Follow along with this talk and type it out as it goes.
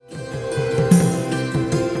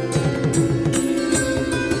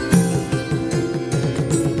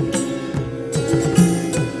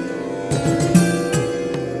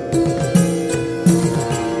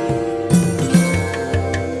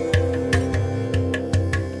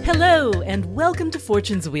Hello, and welcome to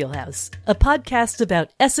Fortune's Wheelhouse, a podcast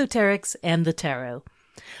about esoterics and the tarot.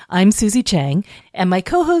 I'm Susie Chang, and my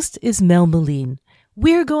co-host is Mel Moline.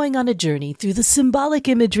 We're going on a journey through the symbolic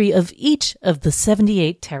imagery of each of the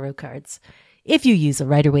 78 tarot cards. If you use a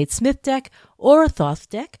Rider-Waite-Smith deck, or a Thoth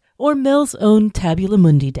deck, or Mel's own Tabula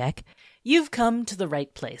Mundi deck, you've come to the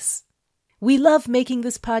right place. We love making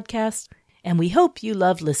this podcast, and we hope you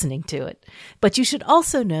love listening to it. But you should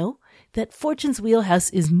also know that Fortune's Wheelhouse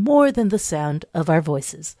is more than the sound of our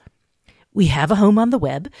voices. We have a home on the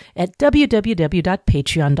web at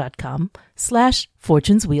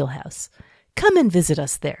www.patreon.com/Fortune's Wheelhouse. Come and visit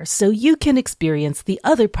us there so you can experience the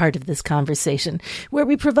other part of this conversation, where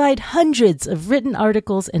we provide hundreds of written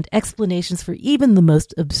articles and explanations for even the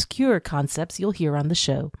most obscure concepts you'll hear on the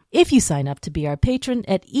show. If you sign up to be our patron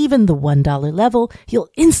at even the $1 level, you'll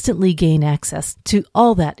instantly gain access to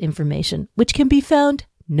all that information, which can be found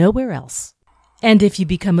nowhere else. And if you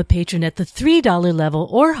become a patron at the $3 level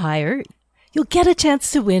or higher, you'll get a chance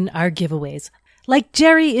to win our giveaways, like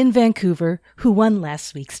Jerry in Vancouver, who won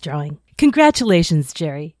last week's drawing. Congratulations,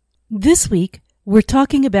 Jerry. This week, we're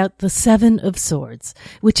talking about the Seven of Swords,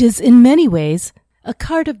 which is in many ways a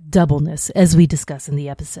card of doubleness, as we discuss in the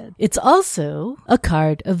episode. It's also a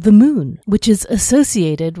card of the moon, which is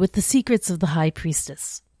associated with the secrets of the High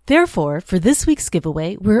Priestess. Therefore, for this week's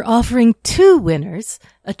giveaway, we're offering two winners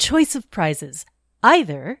a choice of prizes,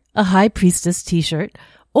 either a High Priestess t-shirt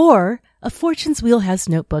or a Fortune's Wheelhouse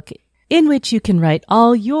notebook in which you can write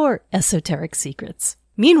all your esoteric secrets.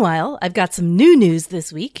 Meanwhile, I've got some new news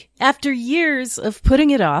this week. After years of putting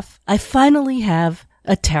it off, I finally have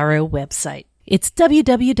a tarot website. It's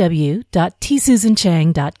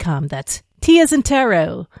www.tsusanchang.com. That's T as in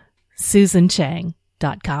tarot,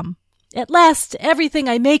 SusanChang.com. At last, everything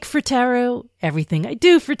I make for tarot, everything I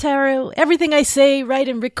do for tarot, everything I say, write,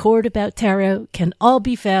 and record about tarot can all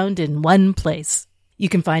be found in one place. You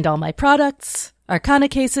can find all my products, arcana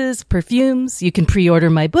cases, perfumes. You can pre-order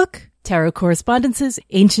my book, Tarot Correspondences,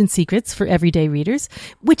 Ancient Secrets for Everyday Readers,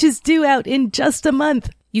 which is due out in just a month.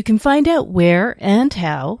 You can find out where and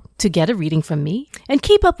how to get a reading from me and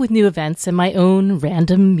keep up with new events and my own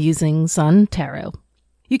random musings on tarot.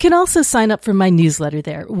 You can also sign up for my newsletter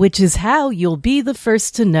there, which is how you'll be the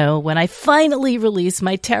first to know when I finally release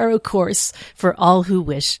my tarot course for all who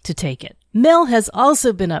wish to take it. Mel has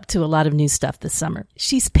also been up to a lot of new stuff this summer.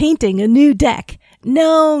 She's painting a new deck.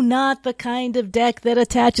 No, not the kind of deck that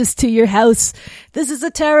attaches to your house. This is a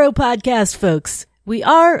tarot podcast, folks. We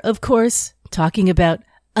are, of course, talking about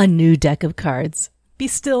a new deck of cards. Be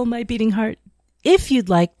still, my beating heart. If you'd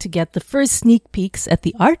like to get the first sneak peeks at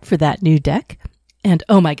the art for that new deck, and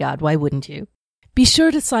oh my God, why wouldn't you? Be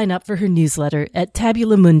sure to sign up for her newsletter at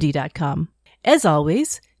tabulamundi.com. As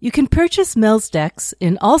always, you can purchase Mel's decks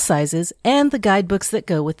in all sizes and the guidebooks that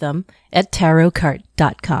go with them at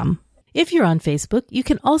tarotcart.com. If you're on Facebook, you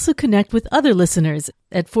can also connect with other listeners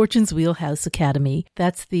at Fortune's Wheelhouse Academy.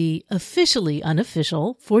 That's the officially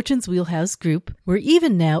unofficial Fortune's Wheelhouse group, where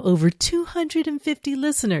even now over 250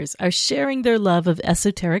 listeners are sharing their love of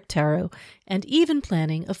esoteric tarot and even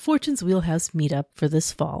planning a Fortune's Wheelhouse meetup for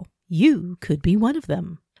this fall. You could be one of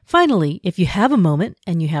them. Finally, if you have a moment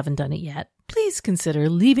and you haven't done it yet, please consider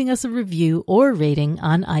leaving us a review or rating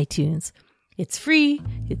on iTunes. It's free,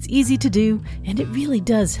 it's easy to do, and it really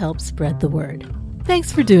does help spread the word.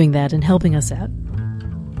 Thanks for doing that and helping us out.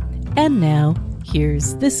 And now,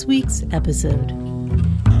 here's this week's episode.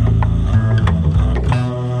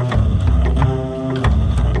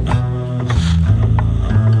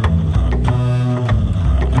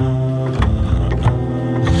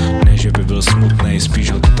 Ne, že by byl smutnej,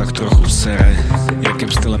 spíš ho to tak trochu sere.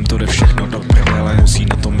 Jakým stylem to jde všechno do prdele. Musí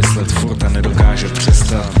na to myslet furt a nedokáže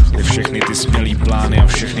přestat. Kdy všechny ty smělý plány a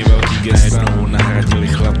všechny velký gesta najednou nahradili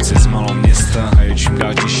chlapci z malého města a je čím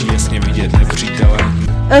dál těžší jasně vidět nepřítele.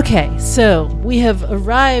 Okay, so we have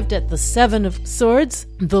arrived at the Seven of Swords,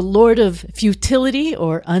 the Lord of Futility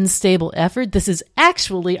or Unstable Effort. This is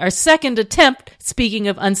actually our second attempt, speaking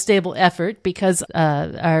of unstable effort, because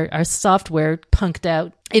our software punked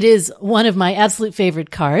out. It is one of my absolute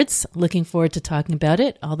favorite cards. Looking forward to talking about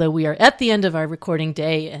it, although we are at the end of our recording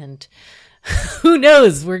day and who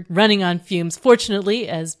knows, we're running on fumes. Fortunately,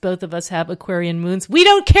 as both of us have Aquarian moons, we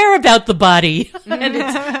don't care about the body and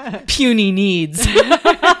its puny needs.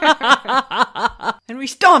 And we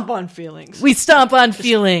stomp on feelings. We stomp on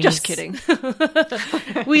feelings. Just kidding.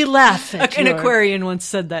 We laugh at An Aquarian once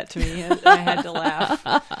said that to me, and I had to laugh.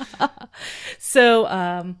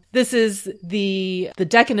 So this is the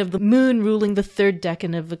decan of the moon ruling the third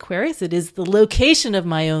decan of Aquarius. It is the location of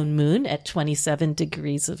my own moon at 27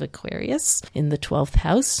 degrees of Aquarius in the 12th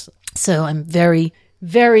house. So I'm very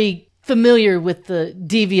very familiar with the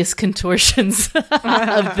devious contortions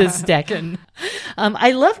of this decan.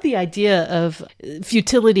 I love the idea of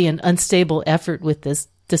futility and unstable effort with this,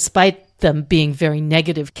 despite them being very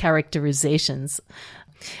negative characterizations.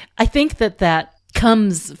 I think that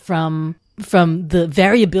comes from the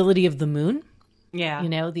variability of the moon. Yeah. You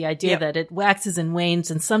know, the idea that it waxes and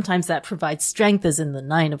wanes, and sometimes that provides strength, as in the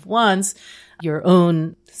Nine of Wands, your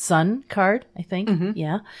own sun card, I think. Mm-hmm.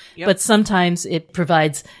 Yeah. Yep. But sometimes it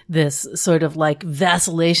provides this sort of like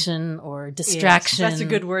vacillation or distraction. Yes, that's a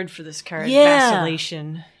good word for this card. Yeah.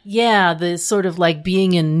 Vacillation. Yeah. The sort of like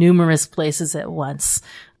being in numerous places at once.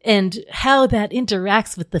 And how that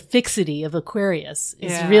interacts with the fixity of Aquarius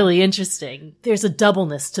is really interesting. There's a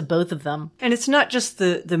doubleness to both of them. And it's not just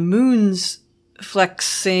the moon's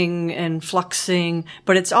flexing and fluxing,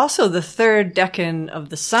 but it's also the third decan of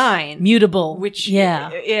the sign. Mutable. Which,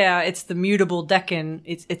 it's the mutable decan.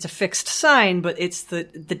 It's a fixed sign, but it's the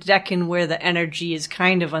decan where the energy is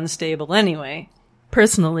kind of unstable anyway.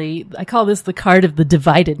 Personally, I call this the card of the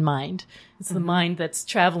divided mind. It's the mind that's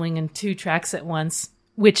traveling in two tracks at once,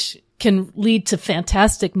 which can lead to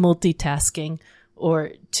fantastic multitasking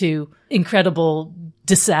or to incredible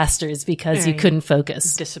disasters because you couldn't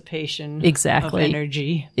focus. Dissipation exactly. of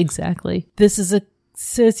energy. Exactly. This is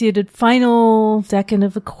associated final decan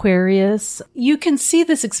of Aquarius. You can see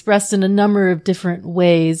this expressed in a number of different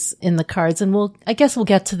ways in the cards, and I guess we'll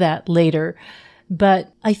get to that later.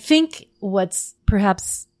 But I think what's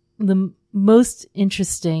perhaps the most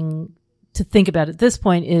interesting to think about at this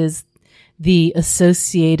point is the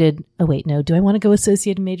associated, do I want to go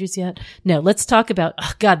associated majors yet? No, let's talk about,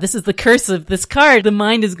 this is the curse of this card. The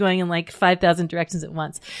mind is going in like 5,000 directions at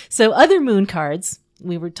once. So other moon cards,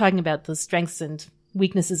 we were talking about the strengths and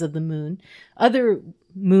weaknesses of the moon. Other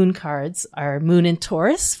moon cards are moon in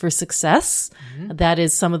Taurus for success. Mm-hmm. That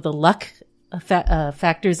is some of the luck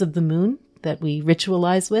factors of the moon that we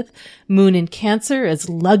ritualize with. Moon in Cancer as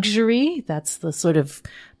luxury. That's the sort of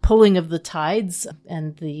pulling of the tides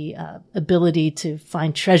and the ability to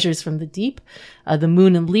find treasures from the deep. The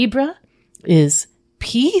moon in Libra is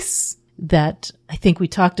peace, that I think we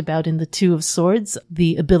talked about in the Two of Swords,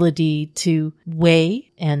 the ability to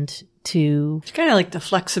weigh and to... It's kind of like the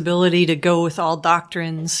flexibility to go with all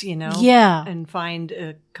doctrines, Yeah. And find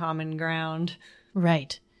a common ground.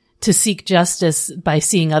 Right. To seek justice by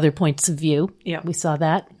seeing other points of view. Yeah. We saw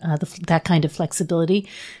that, that kind of flexibility.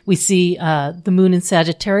 We see, the moon in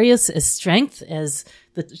Sagittarius as strength, as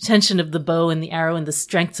the tension of the bow and the arrow and the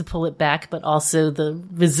strength to pull it back, but also the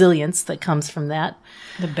resilience that comes from that.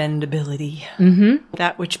 The bendability. Mm-hmm.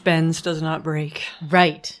 That which bends does not break.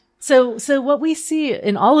 Right. So what we see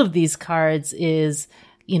in all of these cards is,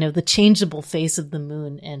 the changeable face of the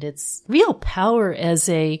moon and its real power as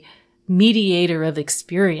a mediator of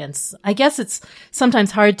experience. I guess it's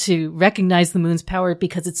sometimes hard to recognize the moon's power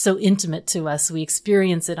because it's so intimate to us. We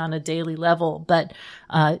experience it on a daily level. But,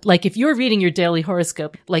 like if you're reading your daily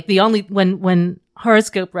horoscope, like when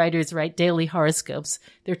horoscope writers write daily horoscopes,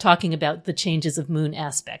 they're talking about the changes of moon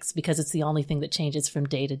aspects because it's the only thing that changes from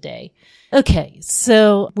day to day. Okay.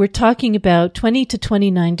 So we're talking about 20 to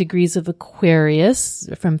 29 degrees of Aquarius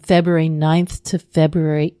from February 9th to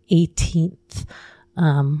February 18th.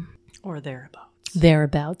 Or thereabouts.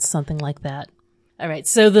 Thereabouts, something like that. All right.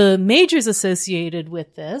 So the majors associated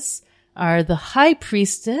with this are the High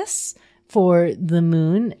Priestess for the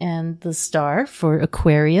moon and the star for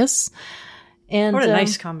Aquarius. And what a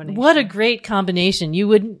nice combination. What a great combination. You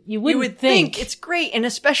would think it's great, and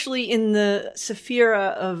especially in the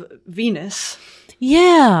Sephira of Venus.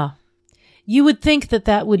 Yeah. You would think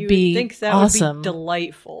that would be awesome. Would be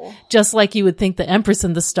delightful. Just like you would think the Empress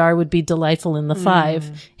and the Star would be delightful in the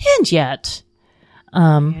 5. And yet.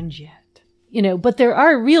 But there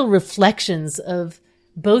are real reflections of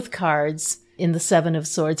both cards in the Seven of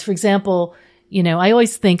Swords. For example, I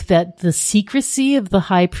always think that the secrecy of the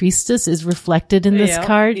High Priestess is reflected in this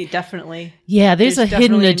card. Definitely. Yeah, there's a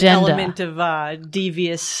hidden agenda. An element of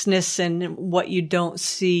deviousness and what you don't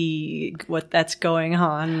see, what that's going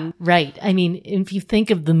on. Right. I mean, if you think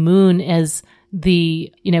of the moon as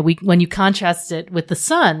when you contrast it with the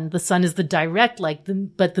sun is the direct light,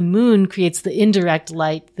 but the moon creates the indirect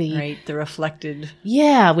light, the reflected.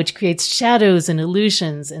 Yeah, which creates shadows and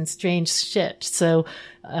illusions and strange shit. So,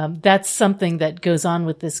 that's something that goes on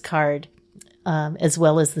with this card, as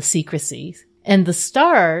well as the secrecy. And the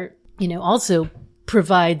star, also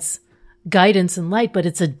provides guidance and light, but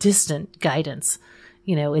it's a distant guidance.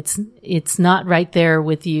 It's not right there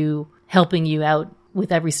with you, helping you out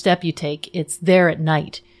with every step you take. It's there at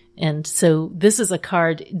night. And so this is a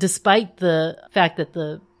card, despite the fact that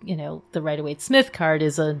the the Rider-Waite-Smith card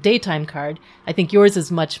is a daytime card. I think yours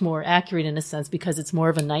is much more accurate in a sense because it's more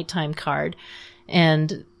of a nighttime card.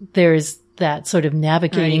 And there's that sort of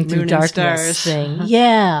navigating through darkness thing.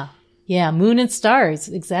 Yeah. Yeah. Moon and stars.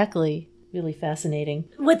 Exactly. Really fascinating.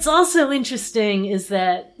 What's also interesting is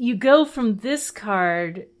that you go from this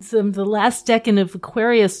card, from the last decan of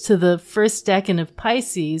Aquarius to the first decan of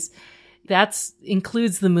Pisces. That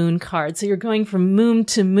includes the moon card. So you're going from moon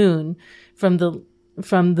to moon, from the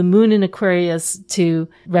moon in Aquarius to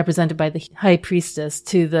represented by the high priestess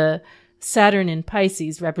to the Saturn in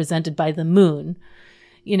Pisces represented by the moon.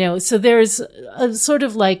 So there's a sort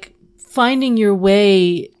of like finding your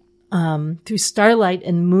way through starlight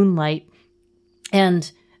and moonlight.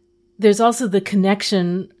 And there's also the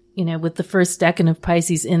connection, with the first decan of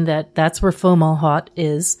Pisces in that that's where Fomalhaut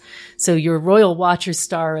is. So your royal watcher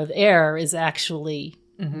star of air is actually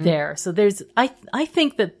there. So I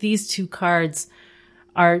think that these two cards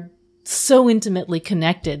are so intimately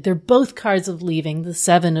connected. They're both cards of leaving, the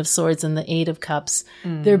 7 of Swords and the 8 of Cups.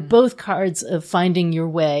 They're both cards of finding your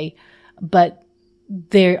way, but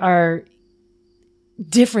they are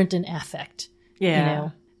different in affect. Yeah.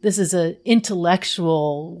 This is an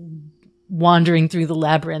intellectual wandering through the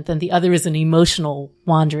labyrinth, and the other is an emotional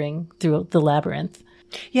wandering through the labyrinth.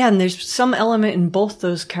 Yeah, and there's some element in both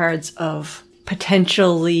those cards of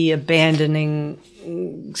potentially abandoning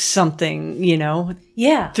something,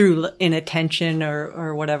 Yeah. through inattention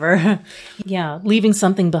or whatever. Yeah, leaving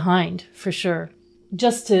something behind, for sure.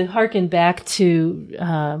 Just to harken back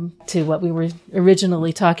to what we were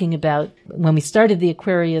originally talking about when we started the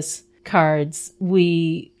Aquarius cards,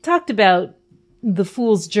 we talked about the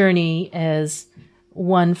Fool's Journey as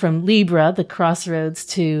one from Libra, the crossroads,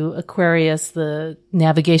 to Aquarius, the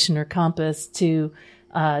navigation or compass, to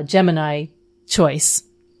Gemini, choice.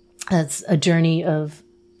 That's a journey of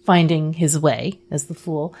finding his way as the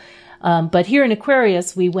Fool. But here in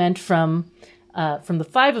Aquarius, we went from the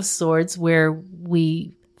 5 of Swords, where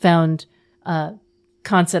we found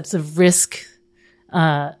concepts of risk,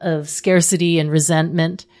 of scarcity and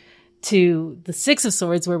resentment, to the 6 of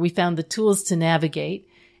Swords, where we found the tools to navigate.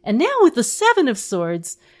 And now with the 7 of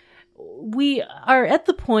Swords, we are at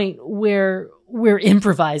the point where we're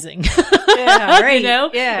improvising. Yeah, right.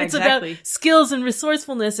 Yeah, it's exactly. About skills and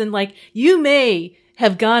resourcefulness. And like, you may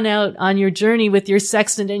have gone out on your journey with your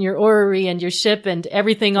sextant and your orrery and your ship and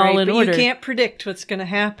everything all in order. You can't predict what's going to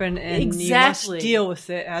happen, and you must deal with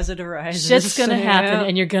it as it arises. Shit's going to happen,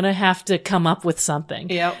 and you're going to have to come up with something.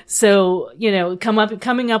 Yep. So,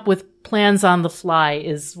 coming up with plans on the fly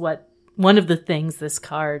is one of the things this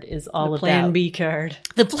card is all about. The Plan B card.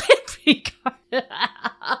 The Plan B card.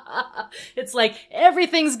 It's like,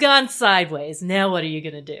 everything's gone sideways. Now what are you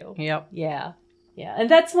going to do? Yep. Yeah. Yeah. And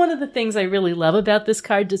that's one of the things I really love about this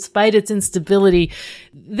card, despite its instability.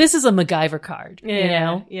 This is a MacGyver card,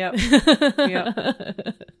 Yep.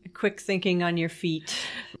 Yep. Quick thinking on your feet.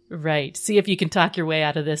 Right. See if you can talk your way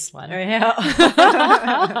out of this one. Yeah.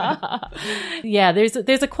 Yeah, there's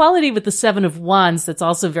a quality with the 7 of Wands that's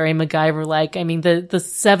also very MacGyver-like. I mean, the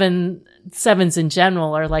sevens in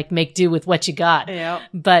general are like, make do with what you got. Yeah.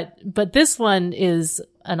 But this one is,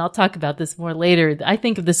 and I'll talk about this more later, I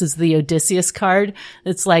think of this as the Odysseus card.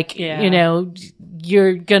 It's like,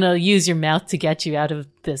 you're gonna use your mouth to get you out of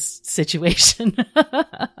this situation.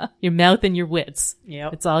 Your mouth and your wits.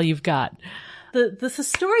 Yep. It's all you've got. The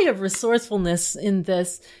story of resourcefulness in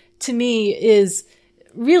this, to me, is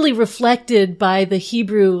really reflected by the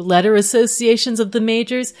Hebrew letter associations of the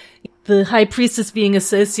majors. The high priestess being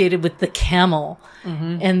associated with the camel,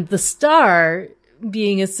 and the star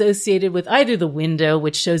being associated with either the window,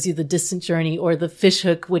 which shows you the distant journey, or the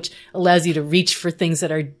fishhook, which allows you to reach for things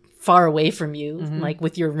that are far away from you, like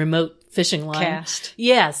with your remote fishing line. Cast.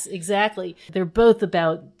 Yes, exactly. They're both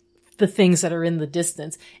about the things that are in the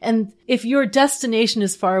distance. And if your destination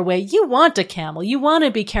is far away, you want a camel. You want to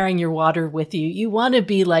be carrying your water with you. You want to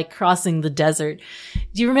be like crossing the desert.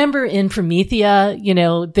 Do you remember in Promethea,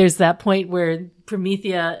 there's that point where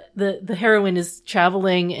Promethea, the heroine is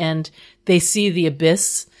traveling and they see the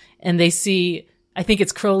abyss, and they see, I think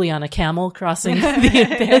it's Crowley on a camel crossing the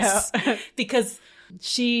abyss, because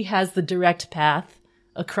she has the direct path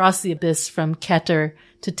across the abyss from Keter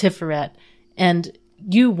to Tiferet. And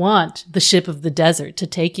you want the ship of the desert to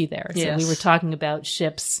take you there. Yes. So we were talking about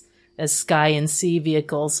ships as sky and sea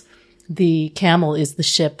vehicles. The camel is the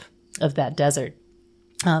ship of that desert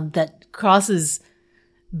that crosses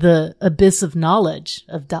the abyss of knowledge,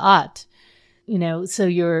 of Da'at. So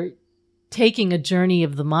you're taking a journey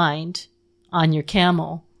of the mind on your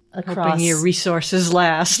camel across. Hoping your resources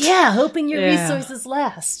last. Yeah, hoping your resources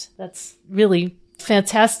last. That's really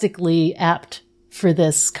fantastically apt for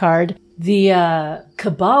this card. The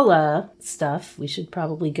Kabbalah stuff we should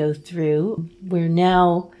probably go through. We're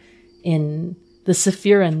now in the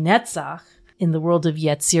Sephira Netzach, in the world of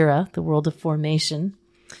Yetzirah, the world of formation.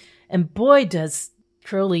 And boy, does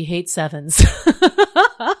Crowley hate sevens.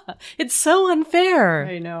 It's so unfair.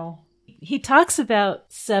 I know. He talks about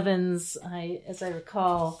sevens, as I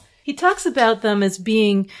recall, he talks about them as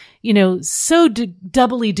being, so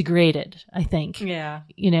doubly degraded, I think. Yeah.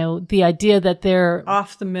 The idea that they're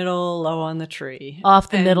off the middle, low on the tree.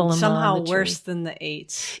 Off the middle and somehow low on the tree. Worse than the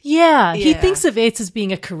eights. Yeah. He thinks of eights as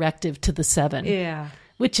being a corrective to the seven. Yeah.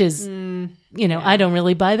 Which is, I don't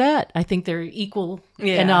really buy that. I think they're equal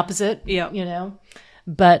and opposite,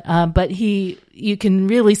 But you can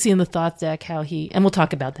really see in the thought deck how and we'll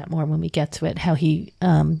talk about that more when we get to it, how he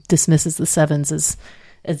dismisses the sevens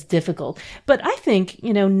as difficult. But I think,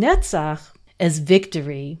 Netzach as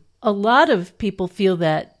victory, a lot of people feel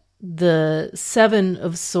that the Seven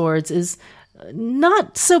of Swords is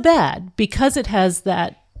not so bad because it has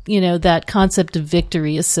that, that concept of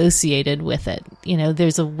victory associated with it.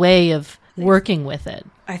 There's a way of working with it.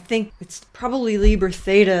 I think it's probably Liber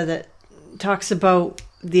Theta that talks about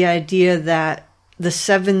the idea that the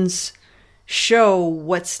sevens show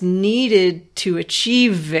what's needed to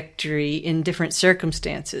achieve victory in different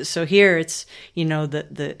circumstances. So here it's,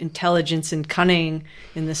 the intelligence and cunning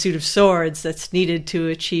in the suit of swords that's needed to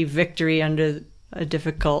achieve victory under a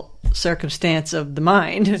difficult circumstance of the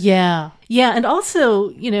mind. Yeah. Yeah. And also,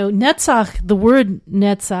 Netzach, the word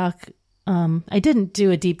Netzach, I didn't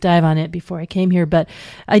do a deep dive on it before I came here, but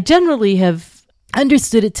I generally have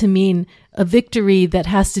understood it to mean a victory that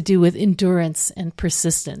has to do with endurance and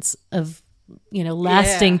persistence of,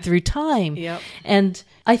 lasting through time. Yep. And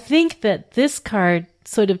I think that this card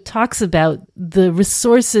sort of talks about the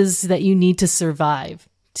resources that you need to survive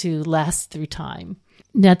to last through time.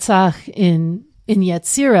 Netzach in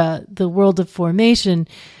Yetzirah, the world of formation,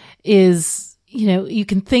 is, you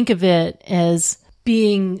can think of it as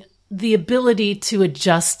being the ability to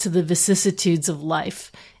adjust to the vicissitudes of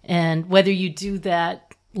life. And whether you do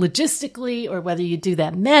that logistically or whether you do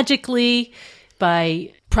that magically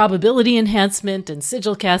by probability enhancement and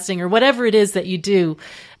sigil casting or whatever it is that you do,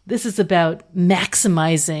 this is about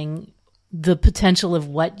maximizing the potential of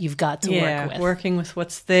what you've got to work with. Working with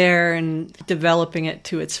what's there and developing it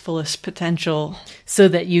to its fullest potential. So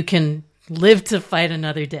that you can live to fight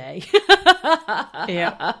another day.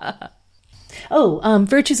 Yeah. Oh,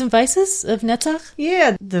 virtues and vices of Netzach?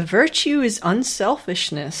 Yeah, the virtue is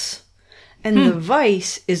unselfishness, and the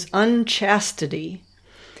vice is unchastity,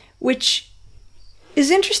 which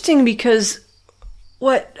is interesting because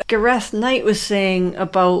what Gareth Knight was saying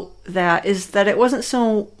about that is that it wasn't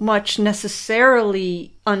so much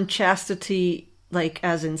necessarily unchastity, like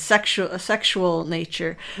as in a sexual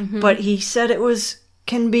nature, but he said it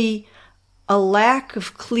can be a lack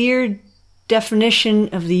of clear definition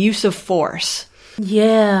of the use of force.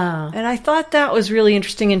 Yeah. And I thought that was really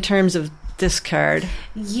interesting in terms of this card.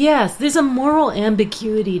 Yes, there's a moral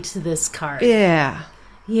ambiguity to this card. Yeah.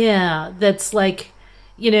 Yeah, that's like,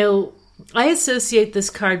 I associate this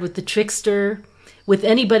card with the trickster, with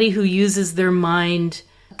anybody who uses their mind,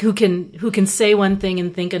 who can say one thing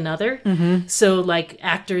and think another. Mm-hmm. So like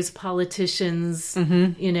actors, politicians,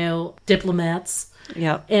 diplomats.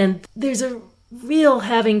 Yeah. And there's a real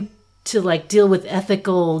having to like deal with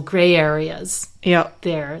ethical gray areas. Yeah.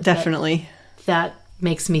 There. Definitely. That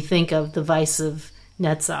makes me think of the vice of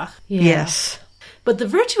Netzach. Yeah. Yes. But the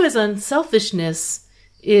virtue as unselfishness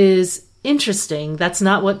is interesting. That's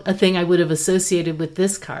not a thing I would have associated with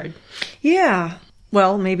this card. Yeah.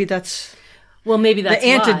 Well, maybe that's the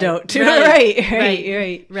antidote to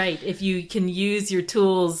it. Right. If you can use your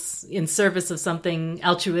tools in service of something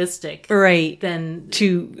altruistic, then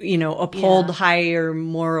to, uphold higher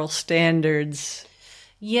moral standards.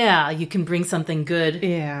 Yeah, you can bring something good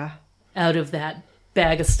out of that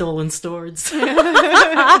bag of stolen swords.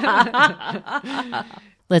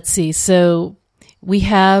 Let's see. So we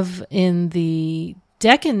have in the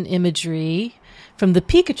Deccan imagery from the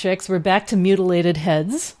Picatrix, we're back to mutilated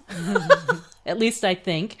heads. At least I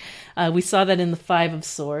think. We saw that in the Five of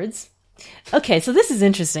Swords. Okay, so this is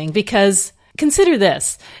interesting because consider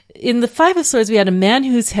this. In the Five of Swords, we had a man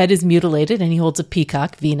whose head is mutilated and he holds a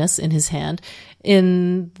peacock, Venus, in his hand.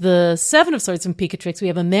 In the Seven of Swords from Picatrix, we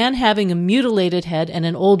have a man having a mutilated head and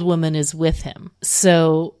an old woman is with him.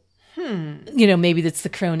 So, maybe that's the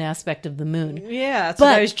crone aspect of the moon. Yeah, that's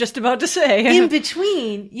what I was just about to say. In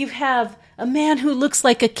between, you have a man who looks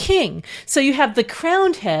like a king. So you have the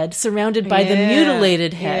crowned head surrounded by the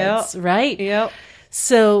mutilated heads, right? Yep.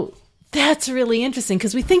 So that's really interesting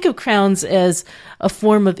because we think of crowns as a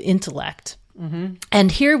form of intellect.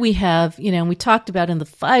 And here we have, and we talked about in the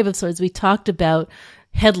Five of Swords, we talked about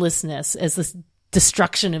headlessness as this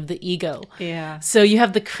destruction of the ego. Yeah. So you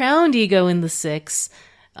have the crowned ego in the Six,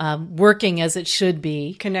 working as it should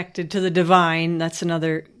be. Connected to the divine. That's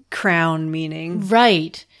another crown meaning.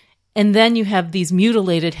 Right. And then you have these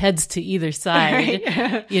mutilated heads to either side,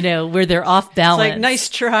 Right. Where they're off balance. It's like, nice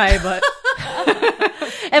try, but...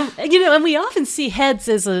 and we often see heads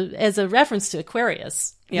as a reference to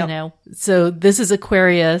Aquarius, Yep. So this is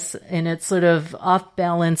Aquarius, and it's sort of off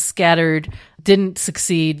balance, scattered, didn't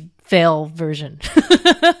succeed, fail version.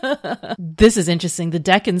 This is interesting. The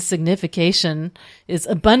decan's signification is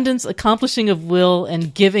abundance, accomplishing of will,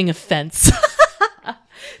 and giving offense.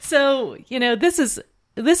 So, this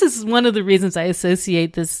is one of the reasons I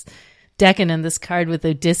associate this decan and this card with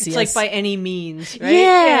Odysseus. It's like by any means, right?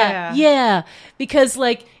 Yeah. Because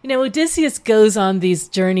Odysseus goes on these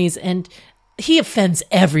journeys and he offends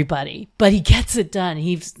everybody, but he gets it done.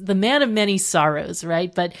 He's the man of many sorrows,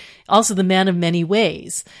 right? But also the man of many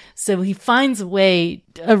ways. So he finds a way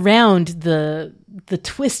around the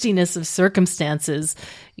twistiness of circumstances,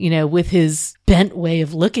 with his bent way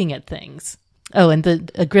of looking at things. Oh, and the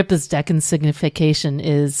Agrippa's decan signification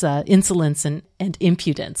is insolence and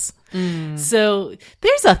impudence. So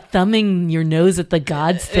there's a thumbing your nose at the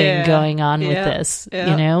gods thing going on with this,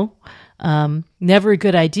 never a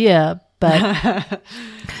good idea, but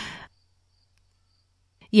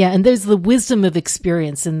and there's the wisdom of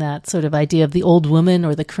experience in that sort of idea of the old woman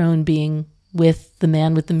or the crone being with the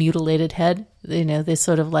man with the mutilated head. They're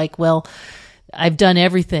sort of like, well, I've done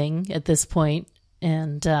everything at this point,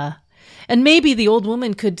 and maybe the old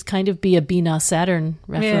woman could kind of be a Bina Saturn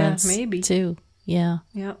reference, maybe too. Yeah.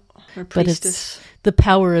 Yeah. Or priestess. But it's the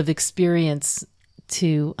power of experience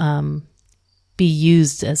to be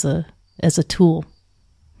used as a tool.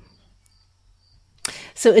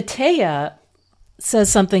 So Atea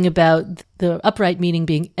says something about the upright meaning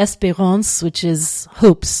being espérance, which is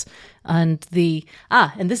hopes. And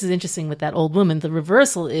and this is interesting with that old woman. The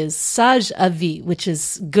reversal is sage avis, which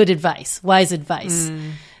is good advice, wise advice.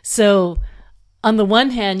 So on the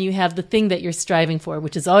one hand, you have the thing that you're striving for,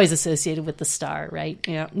 which is always associated with the star, right?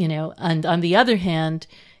 Yeah. And on the other hand,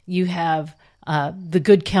 you have the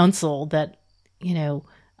good counsel that,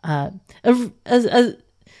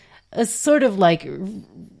 a sort of like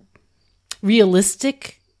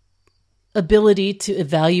realistic ability to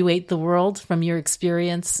evaluate the world from your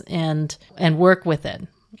experience and work with it,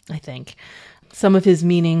 I think. Some of his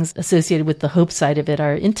meanings associated with the hope side of it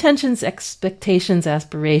are intentions, expectations,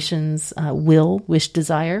 aspirations, will, wish,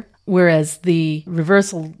 desire. Whereas the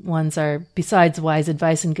reversal ones are, besides wise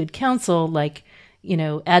advice and good counsel, like,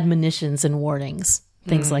 admonitions and warnings,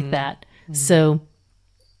 things like that. So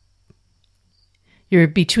you're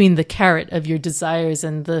between the carrot of your desires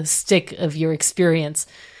and the stick of your experience.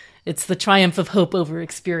 It's the triumph of hope over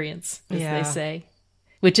experience, as they say,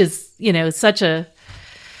 which is, such a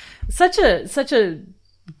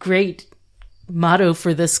great motto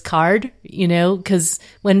for this card, because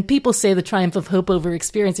when people say the triumph of hope over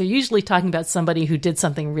experience, they're usually talking about somebody who did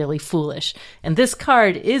something really foolish. And this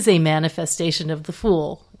card is a manifestation of the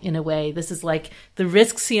fool, in a way. This is like the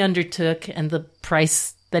risks he undertook and the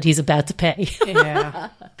price that he's about to pay. Yeah.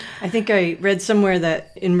 I think I read somewhere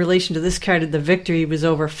that in relation to this card, the victory was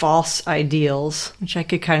over false ideals, which I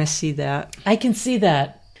could kind of see that. I can see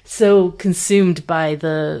that. So consumed by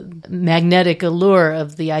the magnetic allure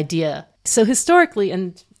of the idea. So historically,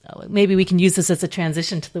 and maybe we can use this as a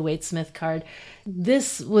transition to the Waite-Smith card,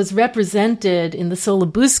 this was represented in the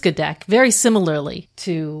Solabusca deck very similarly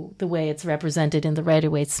to the way it's represented in the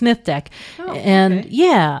Rider-Waite-Smith deck. Oh, and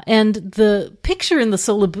okay. And the picture in the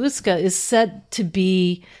Solabusca is said to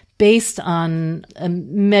be based on a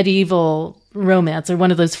medieval romance, or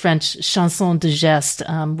one of those French chansons de geste,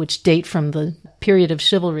 which date from the period of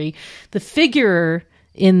chivalry. The figure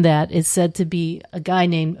in that is said to be a guy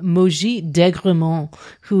named Maugis d'Aigremont,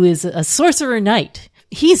 who is a sorcerer knight.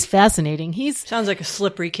 He's fascinating. Sounds like a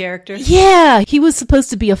slippery character. Yeah, he was supposed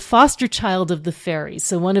to be a foster child of the fairies.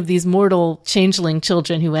 So one of these mortal changeling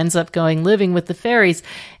children who ends up living with the fairies.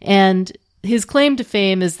 And his claim to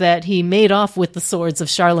fame is that he made off with the swords of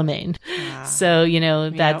Charlemagne. So,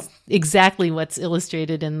 that's exactly what's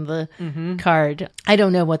illustrated in the card. I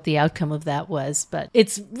don't know what the outcome of that was, but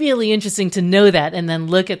it's really interesting to know that and then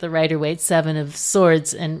look at the Rider-Waite Seven of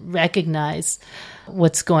Swords and recognize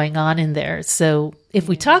what's going on in there. So if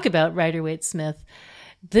we talk about Rider-Waite-Smith,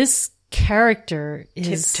 this character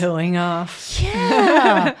is tiptoeing off.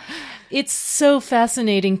 Yeah. It's so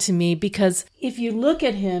fascinating to me because if you look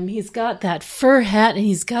at him, he's got that fur hat and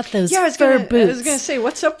he's got those fur boots. I was going to say,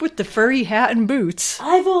 what's up with the furry hat and boots?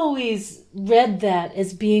 I've always read that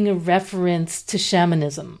as being a reference to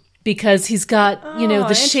shamanism because he's got, the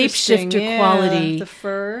shapeshifter quality. The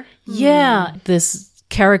fur. Yeah. This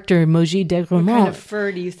character, Moji de Gramont. What kind of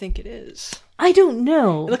fur do you think it is? I don't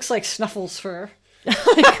know. It looks like Snuffles' fur.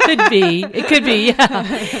 It could be,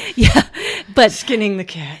 yeah. But skinning the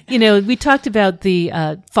cat. We talked about the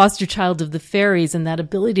foster child of the fairies and that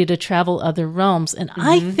ability to travel other realms, and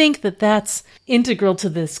I think that that's integral to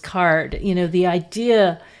this card. The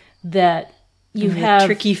idea that you have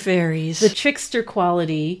tricky fairies, the trickster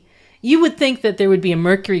quality. You would think that there would be a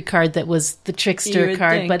Mercury card that was the trickster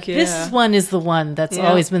card, but this one is the one that's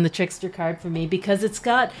always been the trickster card for me because it's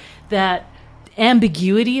got that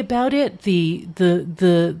ambiguity about it, the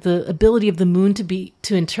ability of the moon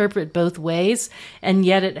to interpret both ways, and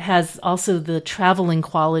yet it has also the traveling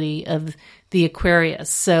quality of the Aquarius.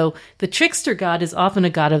 So the trickster god is often a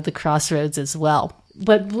god of the crossroads as well.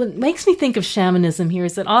 But what makes me think of shamanism here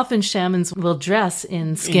is that often shamans will dress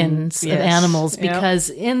in skins of animals because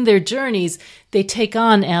in their journeys they take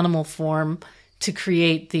on animal form to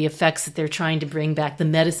create the effects that they're trying to bring back, the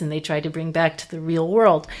medicine they try to bring back to the real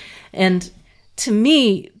world. And to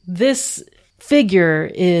me, this figure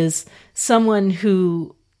is someone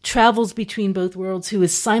who travels between both worlds, who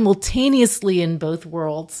is simultaneously in both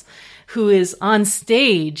worlds, who is on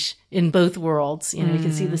stage in both worlds. You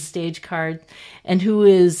can see the stage card, and who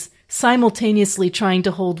is simultaneously trying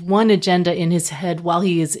to hold one agenda in his head while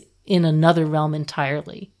he is in another realm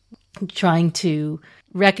entirely, trying to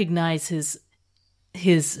recognize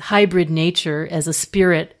his hybrid nature as a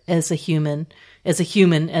spirit, as a human,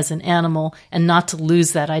 as an animal, and not to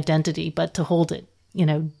lose that identity, but to hold it,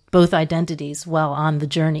 both identities while on the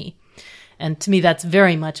journey. And to me, that's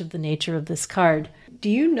very much of the nature of this card. Do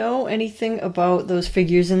you know anything about those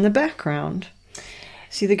figures in the background?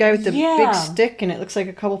 See the guy with the big stick, and it looks like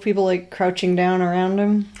a couple people like crouching down around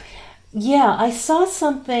him? Yeah, I saw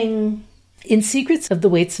something in Secrets of the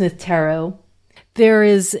Waitsmith Tarot. There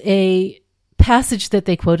is a passage that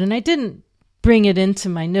they quote, and I didn't bring it into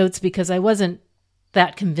my notes because I wasn't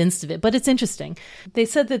that convinced of it, but it's interesting. They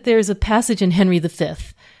said that there's a passage in Henry V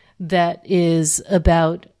that is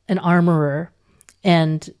about an armorer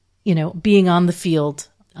and, being on the field,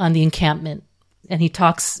 on the encampment. And he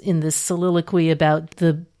talks in this soliloquy about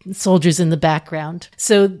the soldiers in the background.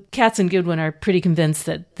 So Katz and Goodwin are pretty convinced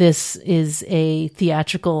that this is a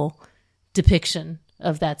theatrical depiction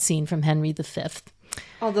of that scene from Henry V.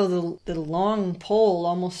 Although the long pole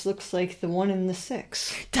almost looks like the one in the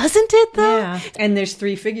 6. Doesn't it, though? Yeah. And there's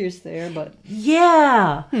 3 figures there, but...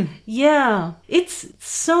 Yeah. Yeah. It's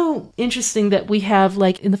so interesting that we have,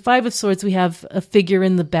 like, in the 5 of Swords, we have a figure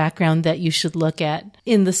in the background that you should look at.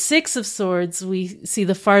 In the 6 of Swords, we see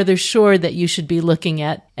the farther shore that you should be looking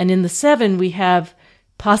at. And in the 7, we have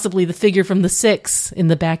possibly the figure from the 6 in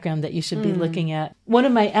the background that you should be looking at. One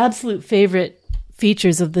of my absolute favorite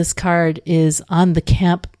features of this card is on the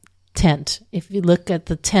camp tent. If you look at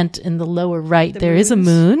the tent in the lower right, there is a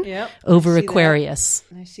moon over Aquarius.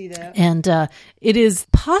 I see that. And it is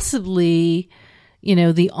possibly,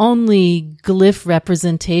 the only glyph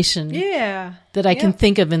representation that I can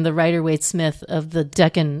think of in the Rider-Waite-Smith of the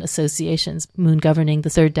Decan associations, moon governing the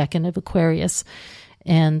 3rd decan of Aquarius.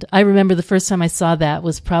 And I remember the first time I saw that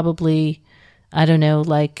was probably, I don't know,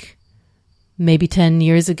 like maybe 10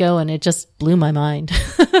 years ago, and it just blew my mind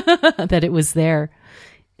that it was there.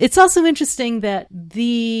 It's also interesting that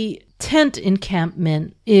the tent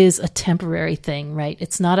encampment is a temporary thing, right?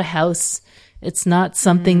 It's not a house. It's not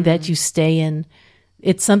something that you stay in.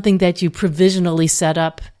 It's something that you provisionally set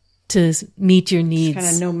up to meet your needs. It's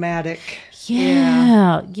kind of nomadic.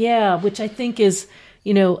 Yeah, which I think is,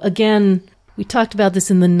 again, we talked about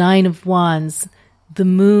this in the 9 of Wands, the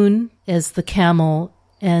moon as the camel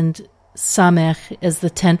and Samech as the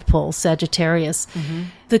tent pole, Sagittarius.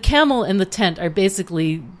 The camel and the tent are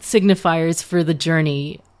basically signifiers for the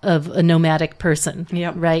journey of a nomadic person,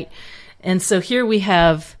 right? And so here we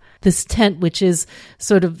have this tent, which is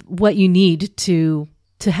sort of what you need to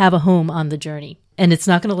have a home on the journey. And it's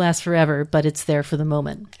not going to last forever, but it's there for the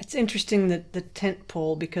moment. It's interesting that the tent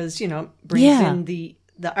pole, because, brings in the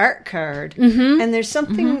art card. And there's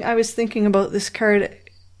something I was thinking about this card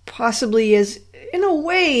possibly as, in a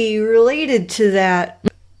way, related to that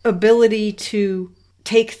ability to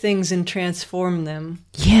take things and transform them.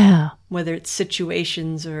 Yeah. Whether it's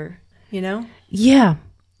situations or, Yeah.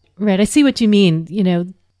 Right. I see what you mean.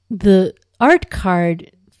 The art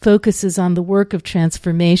card focuses on the work of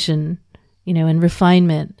transformation, and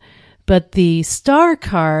refinement. But the star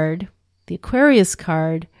card, the Aquarius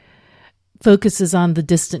card focuses on the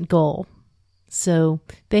distant goal. So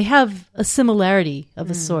they have a similarity of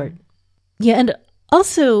a sort. Yeah, and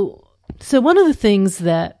also, so one of the things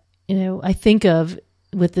that, I think of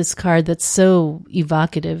with this card that's so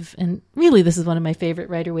evocative, and really this is one of my favorite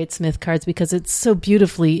Rider-Waite-Smith cards because it so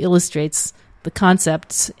beautifully illustrates the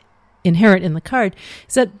concepts inherent in the card,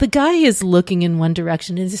 is that the guy is looking in one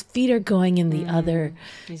direction and his feet are going in the other.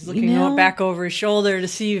 He's looking back over his shoulder to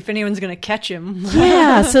see if anyone's going to catch him.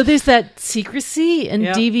 Yeah, so there's that secrecy and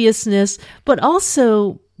deviousness, but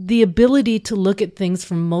also the ability to look at things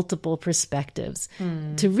from multiple perspectives,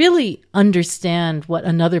 to really understand what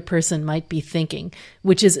another person might be thinking,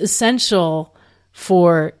 which is essential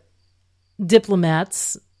for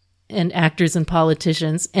diplomats and actors and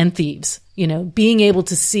politicians and thieves. Being able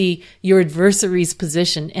to see your adversary's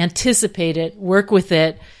position, anticipate it, work with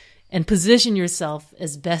it, and position yourself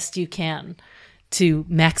as best you can to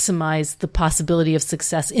maximize the possibility of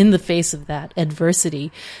success in the face of that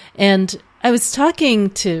adversity. And I was talking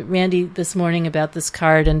to Randy this morning about this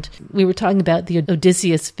card, and we were talking about the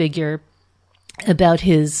Odysseus figure, about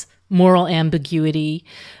his moral ambiguity,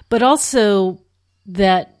 but also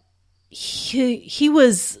that he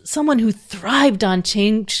was someone who thrived on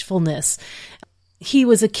changefulness. He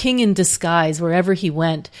was a king in disguise wherever he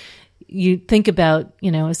went. You think about,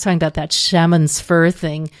 I was talking about that shaman's fur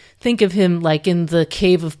thing. Think of him like in the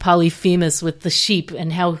cave of Polyphemus with the sheep,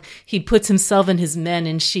 and how he puts himself and his men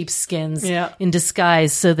in sheepskins in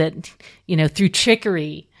disguise so that, through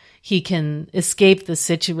trickery, he can escape the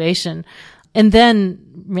situation. And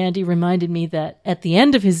then Randy reminded me that at the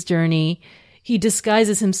end of his journey, he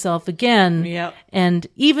disguises himself again. Yep. And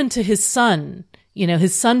even to his son,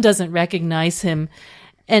 his son doesn't recognize him.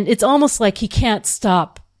 And it's almost like he can't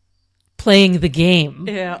stop playing the game.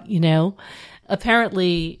 Yeah.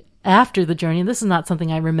 Apparently after the journey, and this is not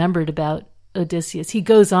something I remembered about Odysseus, he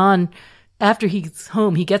goes on, after he's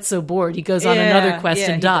home, he gets so bored, he goes on another quest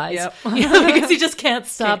and dies. Because he just can't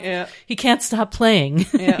stop. He can't stop playing.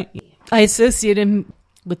 Yeah. I associate him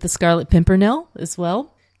with the Scarlet Pimpernel as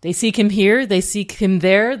well. They seek him here, they seek him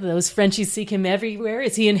there. Those Frenchies seek him everywhere.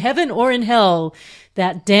 Is he in heaven or in hell?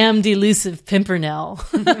 That damned elusive Pimpernel.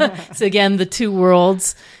 So again, the two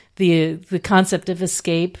worlds, the concept of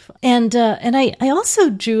escape. And I also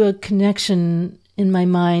drew a connection in my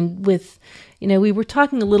mind with, we were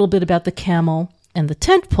talking a little bit about the camel and the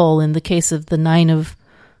tent pole in the case of the Nine of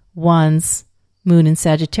Wands, Moon in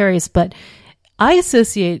Sagittarius, but I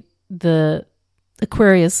associate the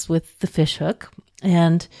Aquarius with the fishhook.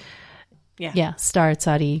 And Star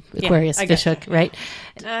Tzadi, Aquarius, fishhook, right?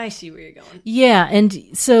 I see where you're going. Yeah, and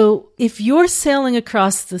so if you're sailing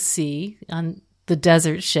across the sea on the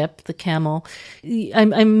desert ship, the camel,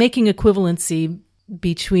 I'm making equivalency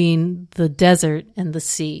between the desert and the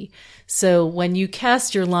sea. So when you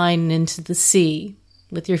cast your line into the sea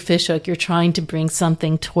with your fishhook, you're trying to bring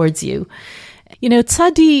something towards you.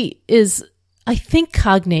 Tzadi is, I think,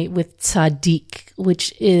 cognate with tzaddik,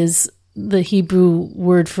 which is the Hebrew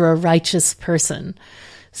word for a righteous person.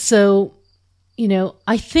 So,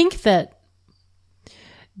 I think that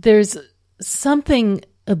there's something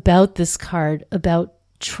about this card about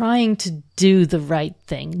trying to do the right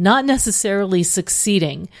thing, not necessarily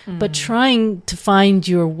succeeding, but trying to find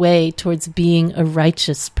your way towards being a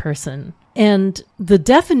righteous person. And the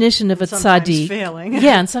definition of a tzaddik, failing.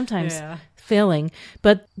 And sometimes failing,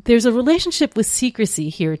 but there's a relationship with secrecy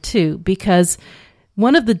here too, because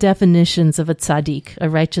one of the definitions of a tzaddik, a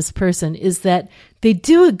righteous person, is that they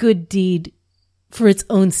do a good deed for its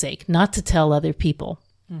own sake, not to tell other people.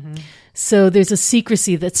 Mm-hmm. So there's a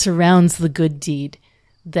secrecy that surrounds the good deed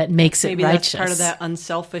that makes it righteous. Maybe that's part of that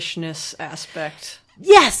unselfishness aspect.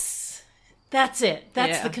 Yes! That's it.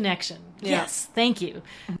 That's the connection. Yeah. Yes, thank you.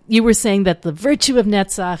 You were saying that the virtue of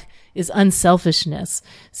Netzach is unselfishness.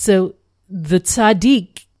 So the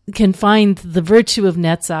tzaddik can find the virtue of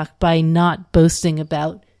Netzach by not boasting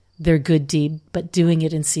about their good deed, but doing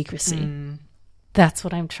it in secrecy. That's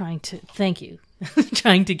what I'm trying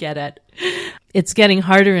to get at. It's getting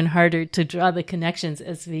harder and harder to draw the connections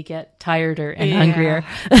as we get tireder and hungrier.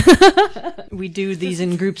 We do these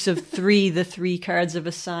in groups of three, the three cards of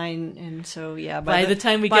a sign. And so, by the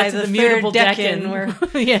time we get to the mutable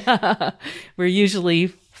decan, we're usually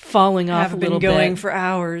falling off a little bit. Have been going for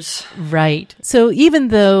hours. Right. So even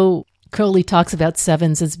though Crowley talks about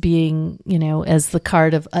sevens as being, as the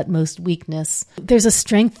card of utmost weakness, there's a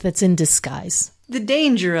strength that's in disguise. The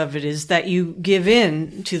danger of it is that you give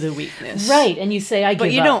in to the weakness. Right. And you say, I give up.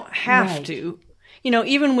 But you don't have to.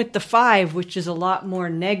 Even with the 5, which is a lot more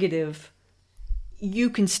negative, you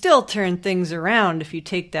can still turn things around if you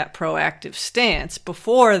take that proactive stance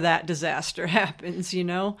before that disaster happens, you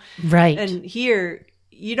know? Right. And here,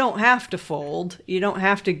 you don't have to fold. You don't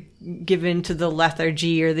have to give in to the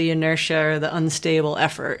lethargy or the inertia or the unstable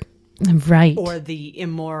effort. Right. Or the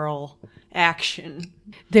immoral action.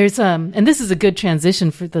 There's and this is a good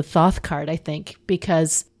transition for the Thoth card, I think,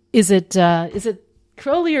 because is it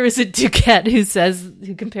Crowley or is it Duquette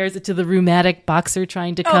who compares it to the rheumatic boxer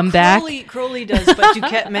trying to come back? Crowley does, but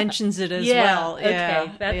Duquette mentions it as well.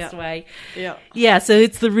 Okay, that's why. Yeah. Yeah, so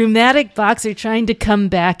it's the rheumatic boxer trying to come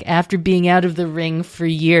back after being out of the ring for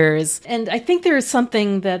years. And I think there is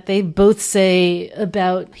something that they both say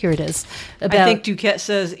about, here it is. I think Duquette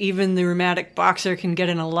says even the rheumatic boxer can get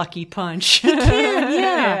in a lucky punch.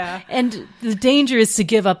 Yeah. And the danger is to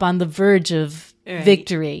give up on the verge of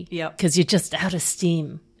victory. Yep. Because you're just out of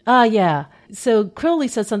steam. Yeah. So Crowley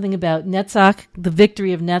says something about Netzach, the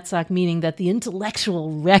victory of Netzach, meaning that the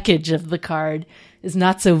intellectual wreckage of the card is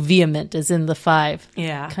not so vehement as in the 5.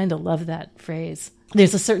 Yeah. Kind of love that phrase.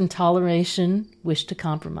 There's a certain toleration, wish to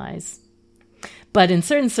compromise. But in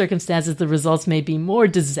certain circumstances, the results may be more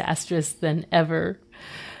disastrous than ever.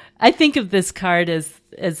 I think of this card as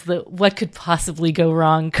the what could possibly go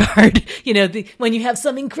wrong card. You know, when you have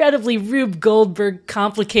some incredibly Rube Goldberg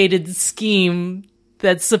complicated scheme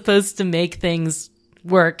that's supposed to make things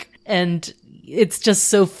work, and it's just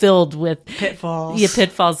so filled with pitfalls. Yeah,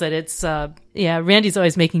 pitfalls that it's Randy's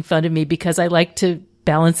always making fun of me because I like to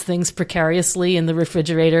balance things precariously in the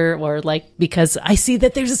refrigerator, or like because I see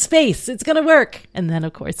that there's a space, it's going to work, and then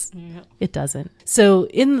of course it doesn't. So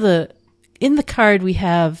in the card we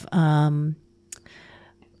have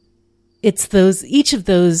it's those, each of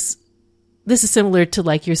those, this is similar to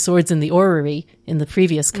like your swords in the orrery in the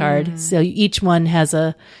previous card. Mm-hmm. So each one has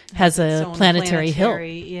a planetary hilt.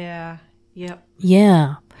 Yeah. Yep.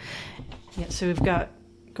 Yeah. Yeah. So we've got,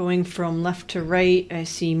 going from left to right, I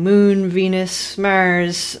see Moon, Venus,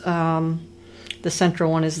 Mars. The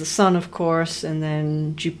central one is the Sun, of course, and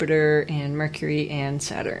then Jupiter and Mercury and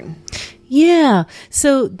Saturn. Yeah.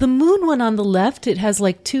 So the Moon one on the left, it has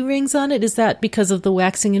like 2 rings on it. Is that because of the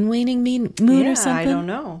waxing and waning moon or something? I don't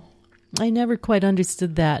know. I never quite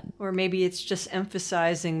understood that. Or maybe it's just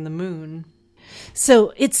emphasizing the moon.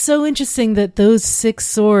 So it's so interesting that those 6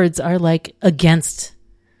 swords are like against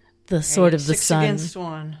the sword of the 6 sun. Against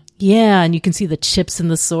 1. Yeah, and you can see the chips in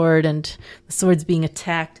the sword and the sword's being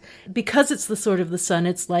attacked. Because it's the sword of the sun,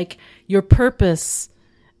 it's like your purpose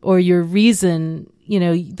or your reason, you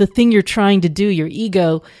know, the thing you're trying to do, your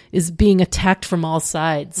ego, is being attacked from all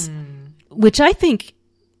sides. Which I think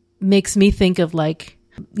makes me think of like,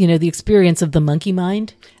 you know, the experience of the monkey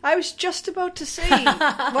mind. I was just about to say,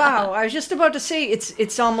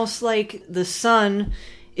 it's almost like the sun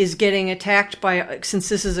is getting attacked by, since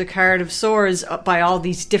this is a card of swords, by all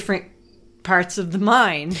these different parts of the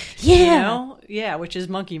mind. Yeah. You know? Yeah, which is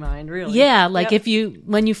monkey mind, really. Yeah, like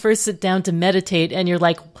when you first sit down to meditate and you're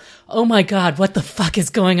like, oh my God, what the fuck is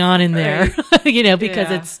going on in there? Right. You know,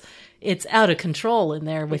 because it's out of control in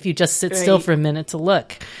there if you just sit still for a minute to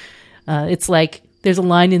look. It's like, there's a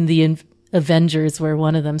line in the Avengers where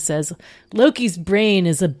one of them says, Loki's brain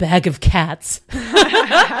is a bag of cats.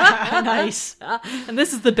 Nice. And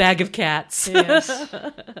this is the bag of cats. Yes.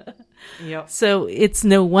 Yep. So it's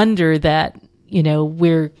no wonder that, you know,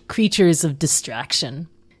 we're creatures of distraction.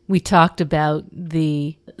 We talked about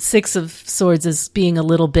the 6 of Swords as being a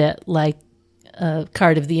little bit like a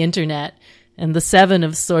card of the internet. And the 7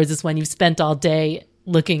 of Swords is when you've spent all day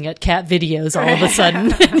looking at cat videos all of a sudden.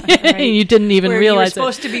 Right. You didn't even realize it. You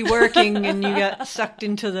were supposed to be working and you got sucked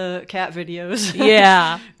into the cat videos.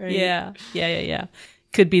 Yeah. Right. Yeah.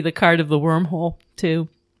 Could be the card of the wormhole too.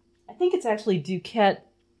 I think it's actually Duquette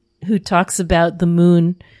who talks about the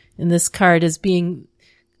moon in this card as being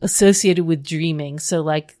associated with dreaming. So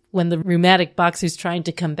like when the rheumatic boxer's trying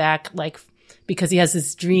to come back, like because he has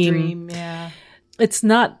this dream. It's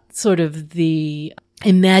not sort of the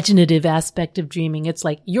imaginative aspect of dreaming. It's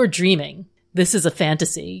like, you're dreaming. This is a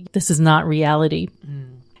fantasy. This is not reality.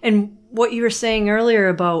 And what you were saying earlier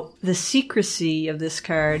about the secrecy of this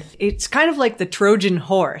card, it's kind of like the Trojan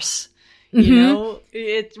horse. You know,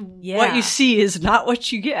 what you see is not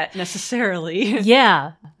what you get necessarily.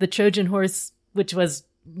 Yeah. The Trojan horse, which was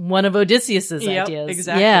one of Odysseus's ideas.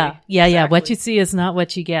 Exactly. Yeah. Exactly. What you see is not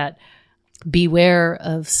what you get. Beware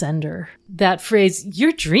of sender. That phrase,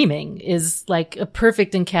 you're dreaming, is like a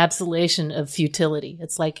perfect encapsulation of futility.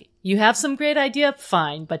 It's like, you have some great idea,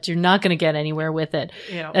 fine, but you're not going to get anywhere with it.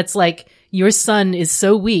 Yeah. It's like your sun is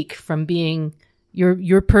so weak from being,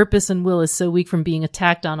 your purpose and will is so weak from being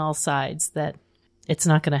attacked on all sides that it's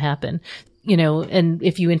not going to happen. and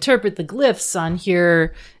if you interpret the glyphs on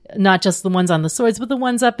here, not just the ones on the swords, but the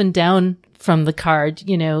ones up and down from the card,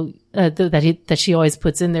 that she always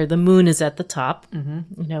puts in there, the moon is at the top,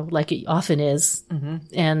 like it often is. Mm-hmm.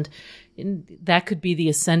 And that could be the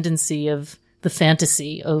ascendancy of the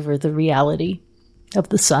fantasy over the reality of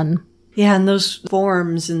the sun. Yeah, and those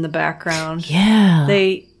forms in the background. Yeah.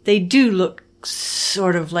 They do look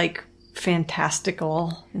sort of like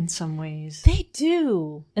fantastical in some ways. They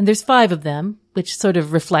do. And there's 5 of them, which sort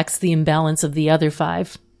of reflects the imbalance of the other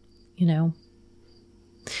 5,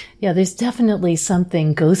 Yeah, there's definitely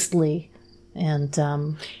something ghostly and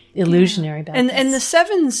illusionary about this. And the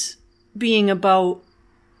 7s being about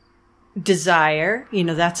desire,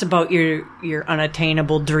 that's about your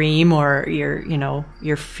unattainable dream or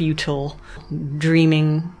your futile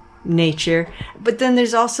dreaming nature. But then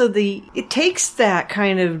there's also it takes that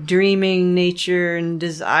kind of dreaming nature and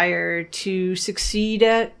desire to succeed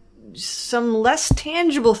at some less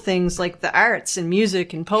tangible things like the arts and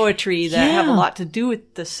music and poetry that have a lot to do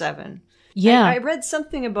with the 7. Yeah. I read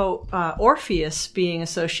something about Orpheus being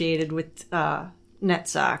associated with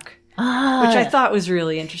Netzach. Which I thought was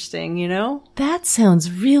really interesting, That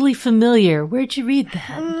sounds really familiar. Where'd you read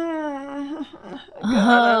that?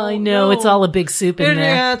 I know. It's all a big soup in there.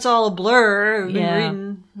 Yeah, it's all a blur. I've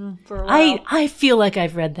been reading for a while. I feel like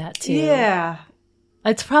I've read that too. Yeah.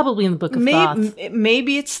 It's probably in the Book of Thoth.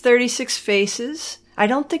 Maybe it's 36 Faces. I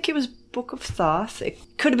don't think it was Book of Thoth. It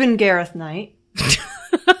could have been Gareth Knight.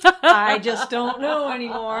 I just don't know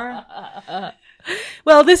anymore.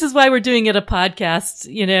 Well, this is why we're doing it a podcast.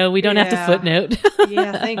 We don't have to footnote.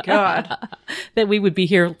 Yeah, thank God. That we would be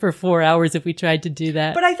here for 4 hours if we tried to do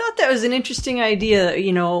that. But I thought that was an interesting idea,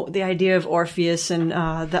 the idea of Orpheus and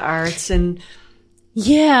the arts and...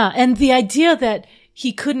 Yeah, and the idea that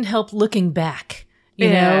he couldn't help looking back.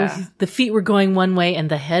 The feet were going one way and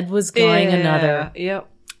the head was going another. Yep.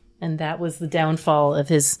 And that was the downfall of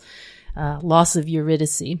his loss of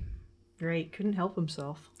Eurydice. Right, couldn't help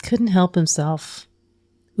himself. Couldn't help himself.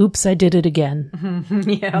 Oops, I did it again.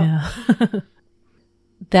 Yeah.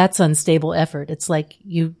 That's unstable effort. It's like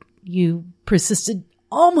you persisted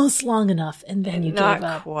almost long enough and then you gave up.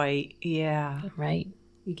 Not quite, yeah. Right.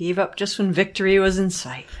 You gave up just when victory was in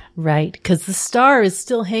sight. Right, because the star is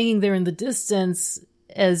still hanging there in the distance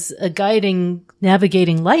as a guiding,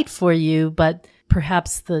 navigating light for you, but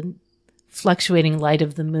perhaps the fluctuating light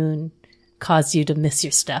of the moon caused you to miss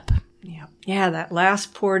your step. Yeah, that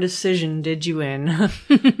last poor decision did you in.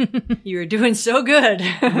 You were doing so good.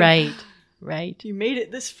 Right. You made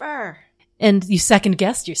it this far. And you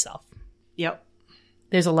second-guessed yourself. Yep.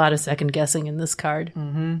 There's a lot of second-guessing in this card.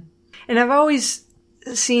 Mm-hmm. And I've always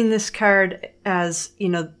seen this card as,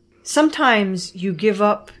 sometimes you give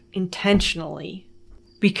up intentionally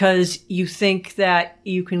because you think that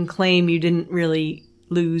you can claim you didn't really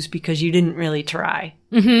lose because you didn't really try.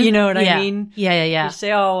 Mm-hmm. You know what I mean? Yeah. You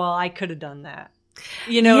say, oh, well, I could have done that.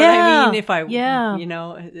 You know what I mean? If I,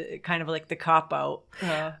 kind of like the cop-out.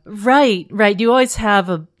 Right. You always have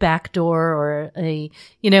a backdoor or I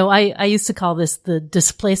used to call this the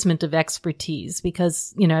displacement of expertise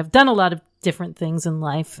because, I've done a lot of different things in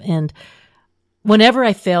life. And whenever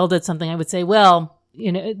I failed at something, I would say, well,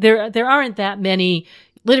 there aren't that many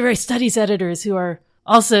literary studies editors who are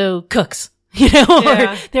also cooks,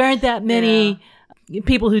 or there aren't that many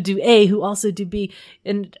people who do A who also do B.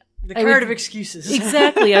 And the card of excuses.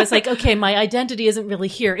 Exactly. I was like, okay, my identity isn't really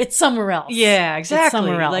here. It's somewhere else. Yeah, exactly. It's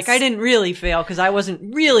somewhere else. Like I didn't really fail because I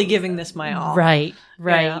wasn't really giving this my all. Right.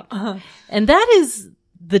 Yeah. Uh-huh. And that is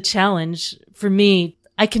the challenge for me.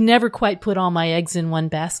 I can never quite put all my eggs in one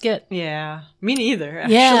basket. Yeah. Me neither,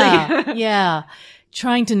 actually. Yeah.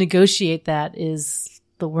 Trying to negotiate that is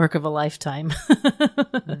the work of a lifetime.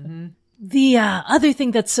 Mm-hmm. The other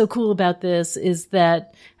thing that's so cool about this is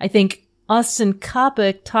that I think Austin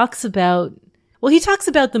Coppock talks about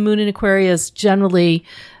the moon in Aquarius generally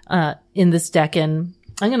in this deck, and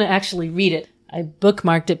I'm going to actually read it. I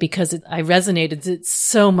bookmarked it because I resonated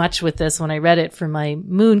so much with this when I read it for my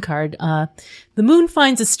moon card. The moon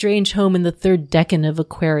finds a strange home in the third decan of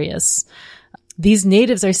Aquarius. These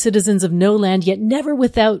natives are citizens of no land, yet never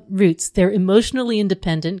without roots. They're emotionally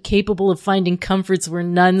independent, capable of finding comforts where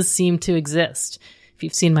none seem to exist. If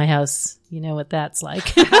you've seen my house, you know what that's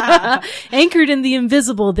like. Anchored in the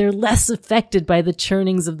invisible, they're less affected by the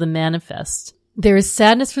churnings of the manifest. There is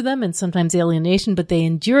sadness for them and sometimes alienation, but they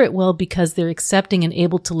endure it well because they're accepting and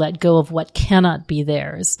able to let go of what cannot be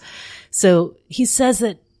theirs. So he says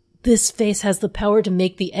that this face has the power to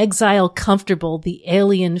make the exile comfortable, the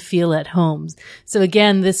alien feel at home. So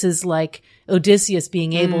again, this is like Odysseus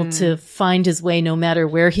being able to find his way no matter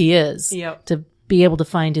where he is. Yep. To be able to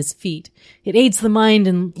find his feet. It aids the mind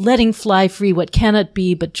in letting fly free what cannot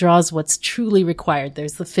be, but draws what's truly required.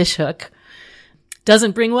 There's the fishhook.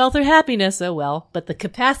 Doesn't bring wealth or happiness, oh well, but the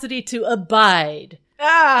capacity to abide.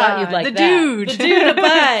 Thought you'd like the that. dude. The dude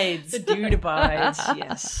abides. The dude abides,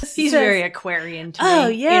 yes. He's Says- very Aquarian to me. Oh,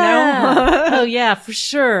 yeah. You know? Oh, yeah, for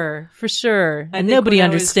sure. For sure. I And think nobody when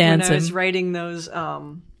understands I was him. writing those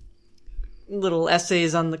little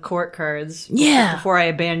essays on the court cards. Yeah. Before I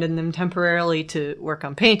abandoned them temporarily to work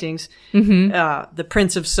on paintings. Mm-hmm. The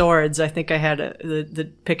Prince of Swords, I think I had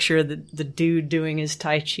the picture of the dude doing his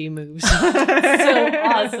Tai Chi moves. So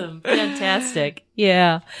awesome. Fantastic.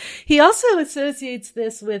 Yeah. He also associates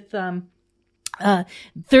this with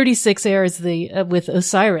 36 airs with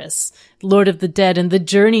Osiris, Lord of the Dead, and the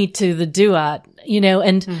journey to the Duat,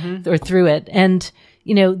 and or through it. And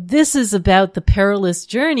this is about the perilous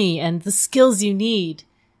journey and the skills you need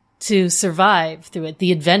to survive through it,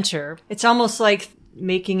 the adventure. It's almost like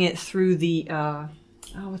making it through the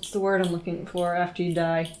what's the word I'm looking for after you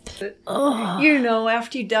die?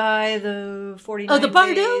 After you die, the 49 the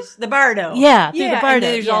Bardo? days. The Bardo. Yeah, through the Bardo,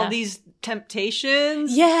 and there's yeah. all these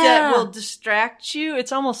temptations Yeah. that will distract you.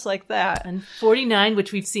 It's almost like that. And 49,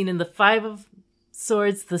 which we've seen in the 5 of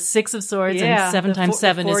Swords, the 6 of Swords, and 7 times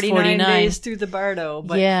 7 is 49 days through the Bardo.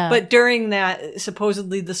 But, Yeah. but during that,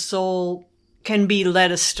 supposedly the soul can be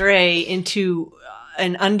led astray into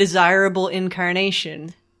an undesirable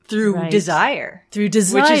incarnation through Right. desire. Through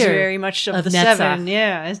desire. Which is very much of the Netzach. 7.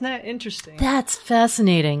 Yeah, isn't that interesting? That's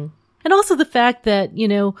fascinating. And also the fact that,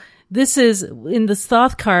 this is, in the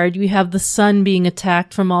Thoth card, you have the sun being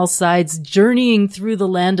attacked from all sides, journeying through the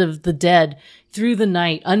land of the dead, through the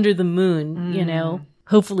night, under the moon,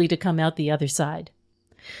 hopefully to come out the other side.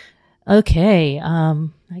 Okay,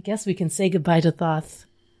 I guess we can say goodbye to Thoth.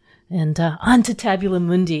 And on to Tabula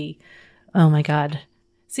Mundi. Oh my god.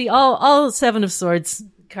 See, all 7 of Swords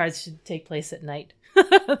cards should take place at night.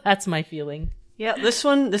 That's my feeling. Yeah, this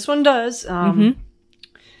one does.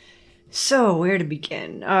 So, where to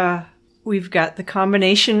begin? We've got the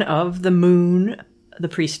combination of the moon, the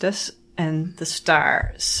priestess, and the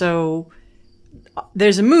star. So,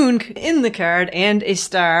 there's a moon in the card and a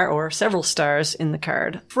star, or several stars in the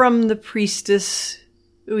card. From the priestess,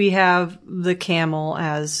 we have the camel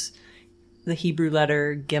as the Hebrew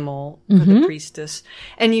letter Gimel for the priestess.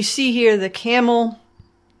 And you see here the camel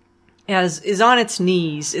is on its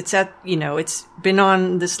knees. It's it's been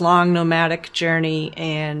on this long nomadic journey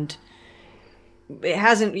and it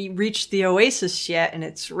hasn't reached the oasis yet, and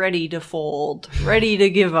it's ready to fold, ready to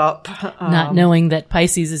give up. Not knowing that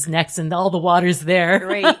Pisces is next and all the water's there.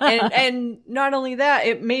 Right. And not only that,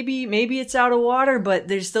 it maybe it's out of water, but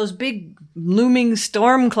there's those big looming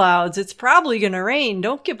storm clouds. It's probably going to rain.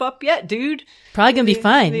 Don't give up yet, dude. Probably going to be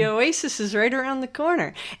fine. The oasis is right around the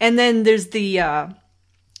corner. And then there's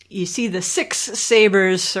you see the 6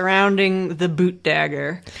 sabers surrounding the boot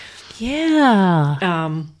dagger.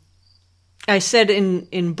 Yeah. I said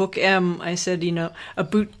in Book M, I said, a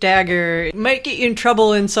boot dagger might get you in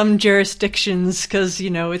trouble in some jurisdictions because,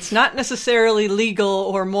 it's not necessarily legal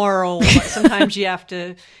or moral. But sometimes you have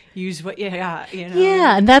to use what you got,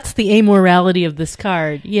 Yeah, and that's the amorality of this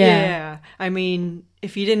card. Yeah. I mean,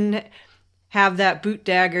 if you didn't have that boot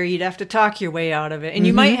dagger, you'd have to talk your way out of it. And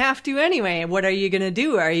you might have to anyway. What are you going to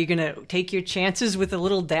do? Are you going to take your chances with a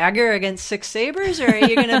little dagger against 6 sabers? Or are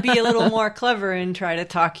you going to be a little more clever and try to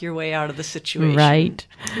talk your way out of the situation? Right.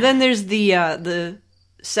 Then there's the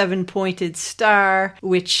 7-pointed star,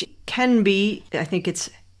 which can be, I think it's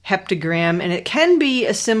heptagram, and it can be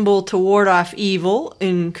a symbol to ward off evil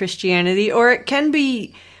in Christianity, or it can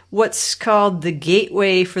be what's called the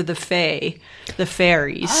gateway for the fae, the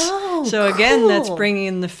fairies. Oh, so again, cool. that's bringing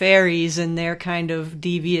in the fairies and their kind of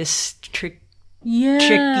devious, tricky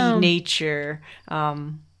nature,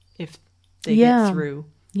 if they get through.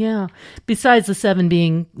 Yeah. Besides the 7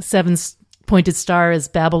 being 7-pointed star as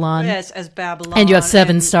Babylon. Yes, as Babylon. And you have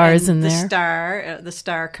 7 stars in the there. The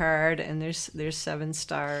star card, and there's 7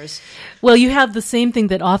 stars. Well, you have the same thing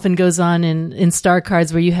that often goes on in star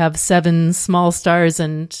cards where you have 7 small stars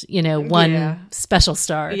and, 1 special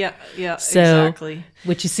star. Yeah, So, exactly.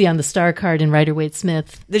 Which you see on the star card in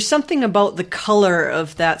Rider-Waite-Smith. There's something about the color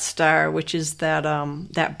of that star, which is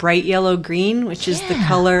that bright yellow green, which is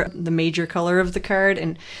the major color of the card.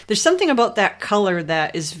 And there's something about that color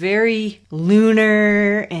that is very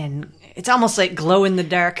lunar, and it's almost like glow in the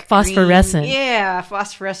dark. Phosphorescent. Green. Yeah,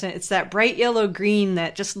 phosphorescent. It's that bright yellow green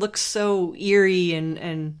that just looks so eerie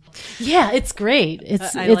and yeah, it's great.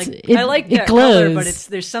 I like that color, but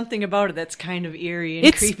there's something about it that's kind of eerie and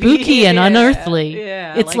it's creepy. Spooky and unearthly.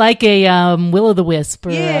 Yeah, it's like a will-o'-the-wisp or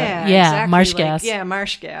exactly, marsh gas.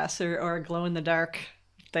 Marsh gas or a glow in the dark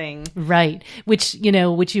thing. Right. Which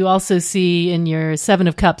you also see in your Seven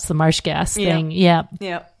of Cups, the marsh gas thing. Yeah.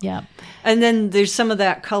 Yeah. And then there's some of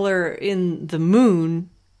that color in the moon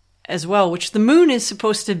as well, which the moon is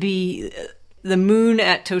supposed to be the moon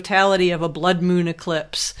at totality of a blood moon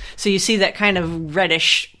eclipse. So you see that kind of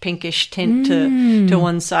reddish, pinkish tint to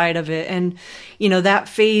one side of it. And, that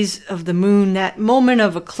phase of the moon, that moment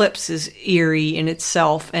of eclipse is eerie in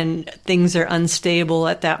itself, and things are unstable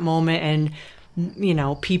at that moment, and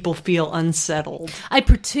people feel unsettled. I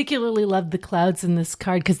particularly love the clouds in this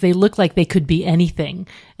card because they look like they could be anything,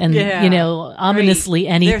 and ominously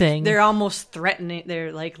anything. They're almost threatening.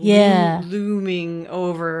 They're like looming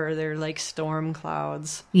over. They're like storm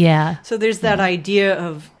clouds. Yeah. So there's that idea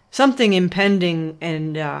of something impending,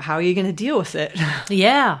 and how are you going to deal with it?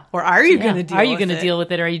 Yeah. Or are you going to deal with it? Are you going to deal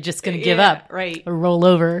with it, or are you just going to give up? Right. Or roll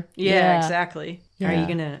over? Yeah. Exactly. Yeah. Are you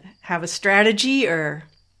going to have a strategy, or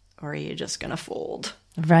are you just going to fold?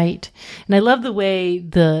 Right. And I love the way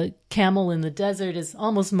the camel in the desert is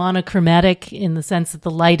almost monochromatic in the sense that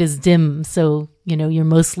the light is dim. So, you're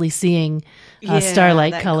mostly seeing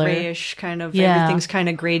starlight that color. Grayish kind of, everything's kind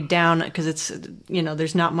of grayed down because it's,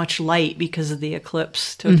 there's not much light because of the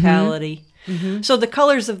eclipse totality. Mm-hmm. So the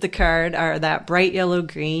colors of the card are that bright yellow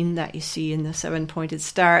green that you see in the 7-pointed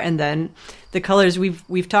star, and then the colors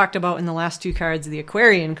we've talked about in the last two cards, the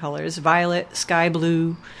Aquarian colors, violet, sky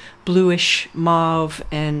blue, bluish mauve,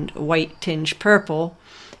 and white tinge purple.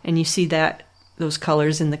 And you see those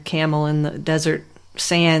colors in the camel and the desert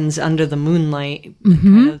sands under the moonlight,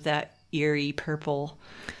 kind of that eerie purple,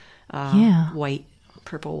 white,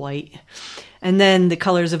 purple white. And then the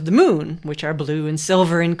colors of the moon, which are blue and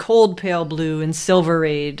silver and cold pale blue and silver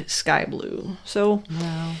rayed sky blue. So,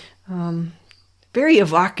 very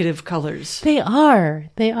evocative colors. They are.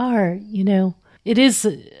 It is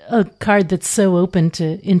a card that's so open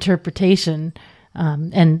to interpretation.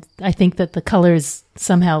 And I think that the colors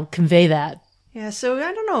somehow convey that. Yeah, so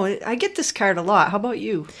I don't know. I get this card a lot. How about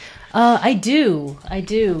you? I do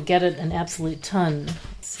get it an absolute ton.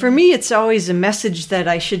 For me, it's always a message that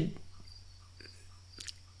I should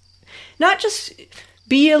not just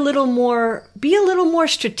be a little more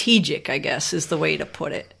strategic, I guess, is the way to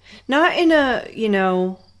put it. Not in a,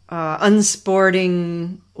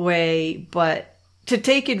 unsporting way, but to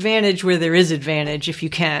take advantage where there is advantage if you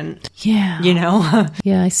can. Yeah.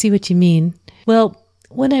 Yeah, I see what you mean. Well,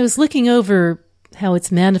 when I was looking over how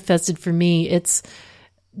it's manifested for me, it's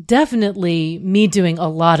definitely me doing a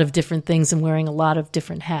lot of different things and wearing a lot of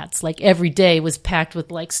different hats. Like every day was packed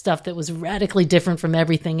with like stuff that was radically different from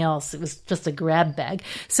everything else. It was just a grab bag.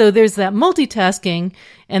 So there's that multitasking,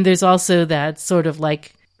 and there's also that sort of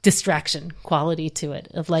like distraction quality to it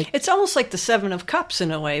of like, it's almost like the 7 of Cups in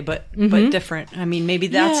a way, but different. I mean, maybe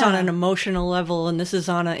that's on an emotional level, and this is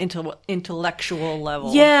on an intellectual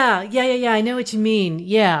level. Yeah. I know what you mean.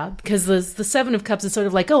 Yeah, because the 7 of Cups is sort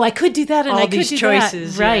of like, oh, I could do that, and I could do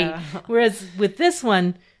choices, that. Right. Whereas with this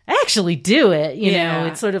one, I actually do it. You know,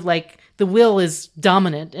 it's sort of like the will is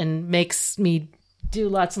dominant and makes me do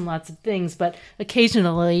lots and lots of things, but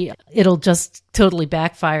occasionally it'll just totally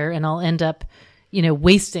backfire, and I'll end up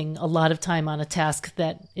wasting a lot of time on a task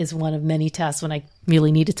that is one of many tasks when I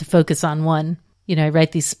really needed to focus on one. I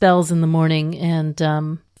write these spells in the morning, and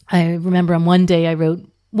I remember on one day I wrote,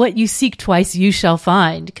 "What you seek twice, you shall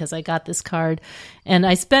find," because I got this card. And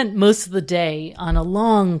I spent most of the day on a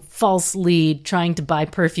long false lead trying to buy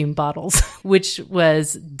perfume bottles, which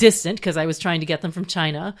was distant because I was trying to get them from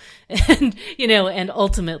China, and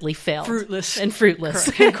ultimately failed. Fruitless and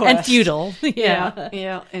futile.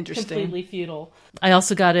 Yeah, interesting. Completely futile. I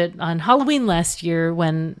also got it on Halloween last year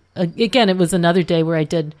when, again, it was another day where I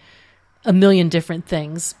did a million different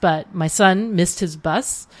things, but my son missed his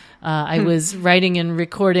bus. I was writing and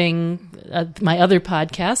recording my other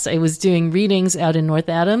podcast. I was doing readings out in North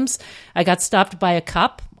Adams. I got stopped by a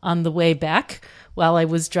cop on the way back while I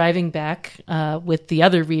was driving back with the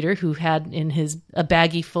other reader who had in a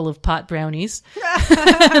baggie full of pot brownies.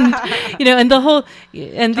 and the whole...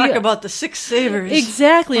 Talk about the 6 savers.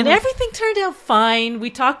 Exactly. And everything turned out fine.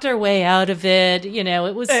 We talked our way out of it.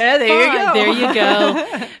 It was there fine. You go. There you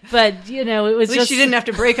go. But, it was At least you didn't have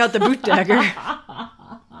to break out the boot dagger.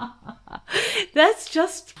 That's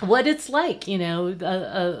just what it's like,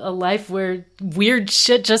 a life where weird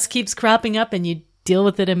shit just keeps cropping up and you deal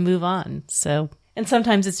with it and move on. So, and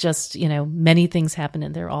sometimes it's just, many things happen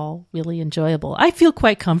and they're all really enjoyable. I feel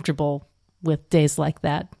quite comfortable with days like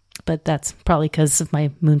that, but that's probably because of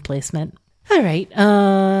my moon placement. All right.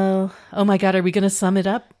 Oh my God, are we going to sum it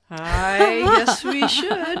up? I guess we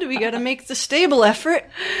should. We got to make the stable effort.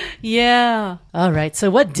 Yeah. All right. So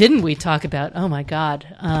what didn't we talk about? Oh my God.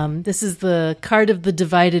 This is the card of the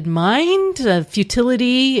divided mind,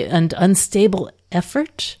 futility and unstable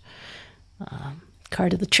effort.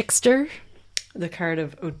 Card of the trickster. The card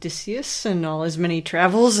of Odysseus and all his many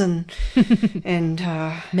travels and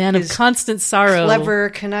man of constant sorrow. Clever,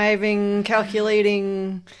 conniving,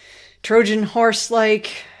 calculating, Trojan horse-like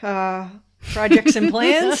projects and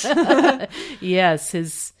plans. Yes,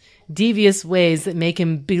 his devious ways that make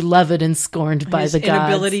him beloved and scorned by the gods. His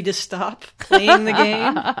inability to stop playing the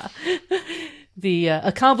game. The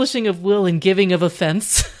accomplishing of will and giving of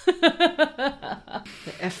offense. The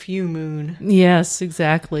FU moon. Yes,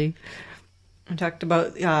 exactly. We talked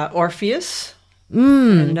about Orpheus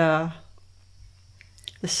and the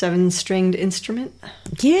 7-stringed instrument.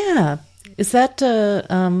 Yeah. Is that,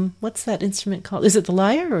 what's that instrument called? Is it the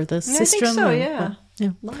lyre or the sistrum? I think so, yeah.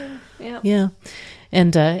 Yeah. Lyre, yeah. Yeah.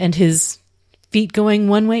 And his feet going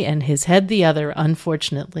one way and his head the other,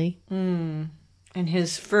 unfortunately. And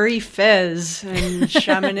his furry fez and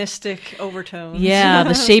shamanistic overtones. Yeah,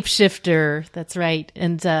 the shapeshifter. That's right.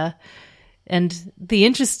 And the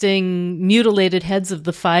interesting mutilated heads of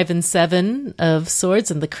the 5 and 7 of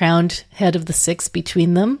swords and the crowned head of the 6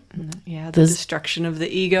 between them. Yeah, the destruction of the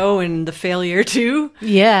ego and the failure too.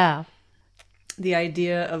 Yeah. The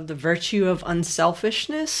idea of the virtue of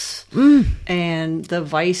unselfishness and the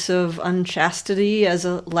vice of unchastity as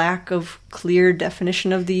a lack of clear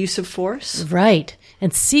definition of the use of force. Right.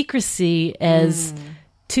 And secrecy as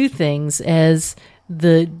two things, as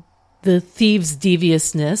the thieves'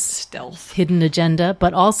 deviousness, stealth, hidden agenda,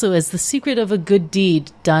 but also as the secret of a good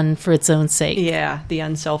deed done for its own sake. Yeah, the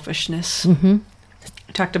unselfishness. Mm-hmm.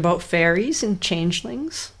 I talked about fairies and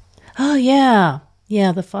changelings. Oh, yeah.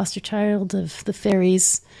 Yeah, the foster child of the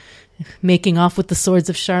fairies making off with the swords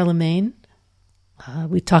of Charlemagne.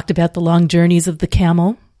 We talked about the long journeys of the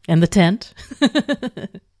camel and the tent.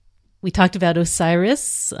 We talked about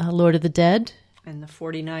Osiris, Lord of the Dead. And the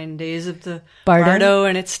 49 days of the Bardo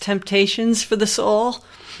and its temptations for the soul.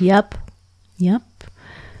 Yep.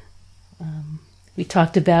 We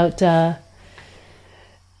talked about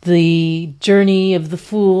the journey of the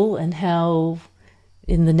fool and how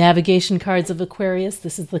in the navigation cards of Aquarius,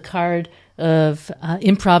 this is the card of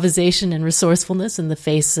improvisation and resourcefulness in the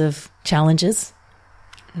face of challenges.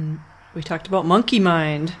 And we talked about monkey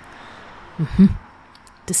mind. Mm-hmm.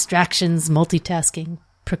 Distractions, multitasking,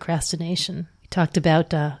 procrastination. Talked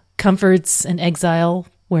about comforts and exile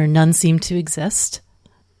where none seem to exist.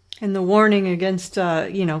 And the warning against,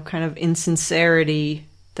 kind of insincerity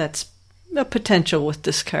that's a potential with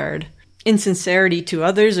this card. Insincerity to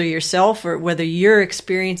others or yourself, or whether you're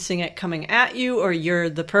experiencing it coming at you or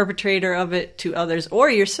you're the perpetrator of it to others or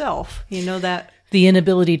yourself. You know that? The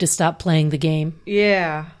inability to stop playing the game.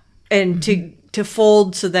 Yeah. And to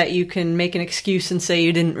fold so that you can make an excuse and say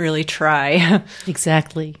you didn't really try.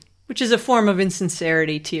 Exactly. Which is a form of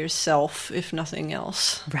insincerity to yourself, if nothing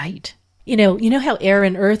else. Right. You know how air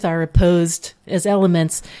and earth are opposed as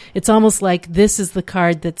elements? It's almost like this is the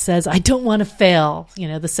card that says, I don't want to fail.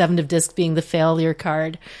 The 7 of disc being the failure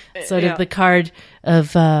card. Sort of the card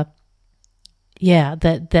of, that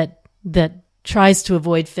tries to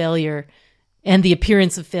avoid failure and the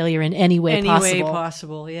appearance of failure in any way possible. Any way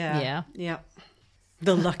possible, yeah. Yeah.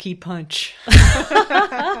 The lucky punch.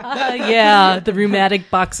 Yeah, the rheumatic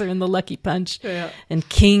boxer and the lucky punch. Yeah. And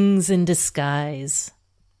kings in disguise.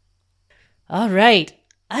 All right.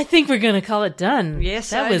 I think we're going to call it done. Yes,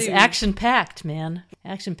 that was action-packed, man.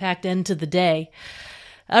 Action-packed end to the day.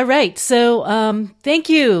 All right. So thank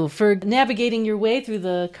you for navigating your way through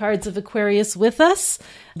the cards of Aquarius with us.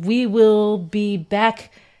 We will be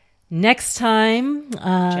back next time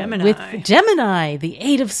with Gemini, the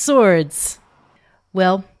 8 of Swords.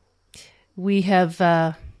 Well, we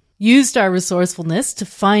have used our resourcefulness to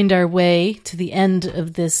find our way to the end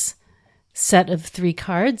of this set of 3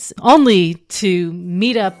 cards, only to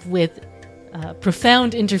meet up with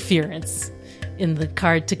profound interference in the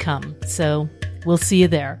card to come. So we'll see you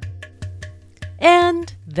there.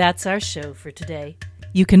 And that's our show for today.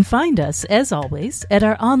 You can find us, as always, at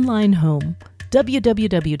our online home,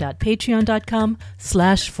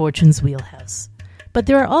 www.patreon.com/fortuneswheelhouse. But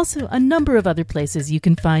there are also a number of other places you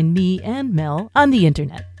can find me and Mel on the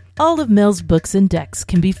internet. All of Mel's books and decks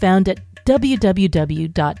can be found at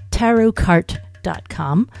www.tarotcart.com.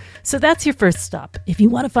 Etsy.com. So that's your first stop if you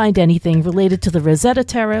want to find anything related to the Rosetta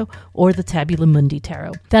Tarot or the Tabula Mundi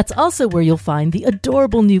Tarot. That's also where you'll find the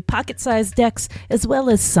adorable new pocket-sized decks, as well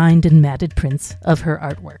as signed and matted prints of her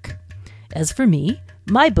artwork. As for me,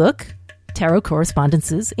 my book, Tarot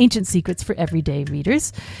Correspondences, Ancient Secrets for Everyday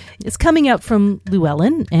Readers, is coming out from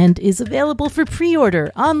Llewellyn and is available for pre-order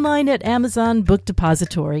online at Amazon, Book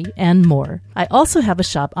Depository, and more. I also have a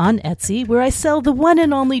shop on Etsy where I sell the one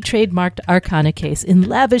and only trademarked Arcana case in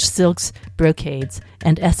lavish silks, brocades,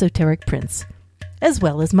 and esoteric prints, as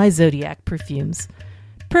well as my Zodiac perfumes.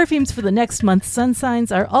 Perfumes for the next month's sun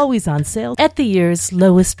signs are always on sale at the year's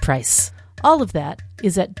lowest price. All of that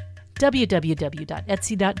is at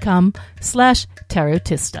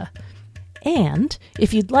www.etsy.com/tarotista. And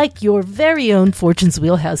if you'd like your very own Fortune's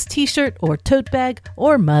Wheelhouse t-shirt or tote bag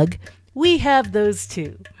or mug, we have those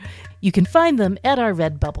too. You can find them at our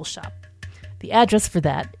Redbubble shop. The address for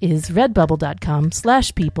that is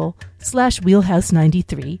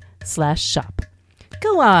redbubble.com/people/wheelhouse93/shop.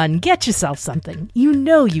 Go on, get yourself something. You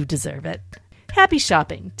know you deserve it. Happy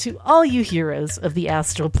shopping to all you heroes of the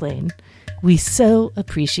astral plane. We so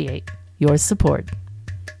appreciate your support.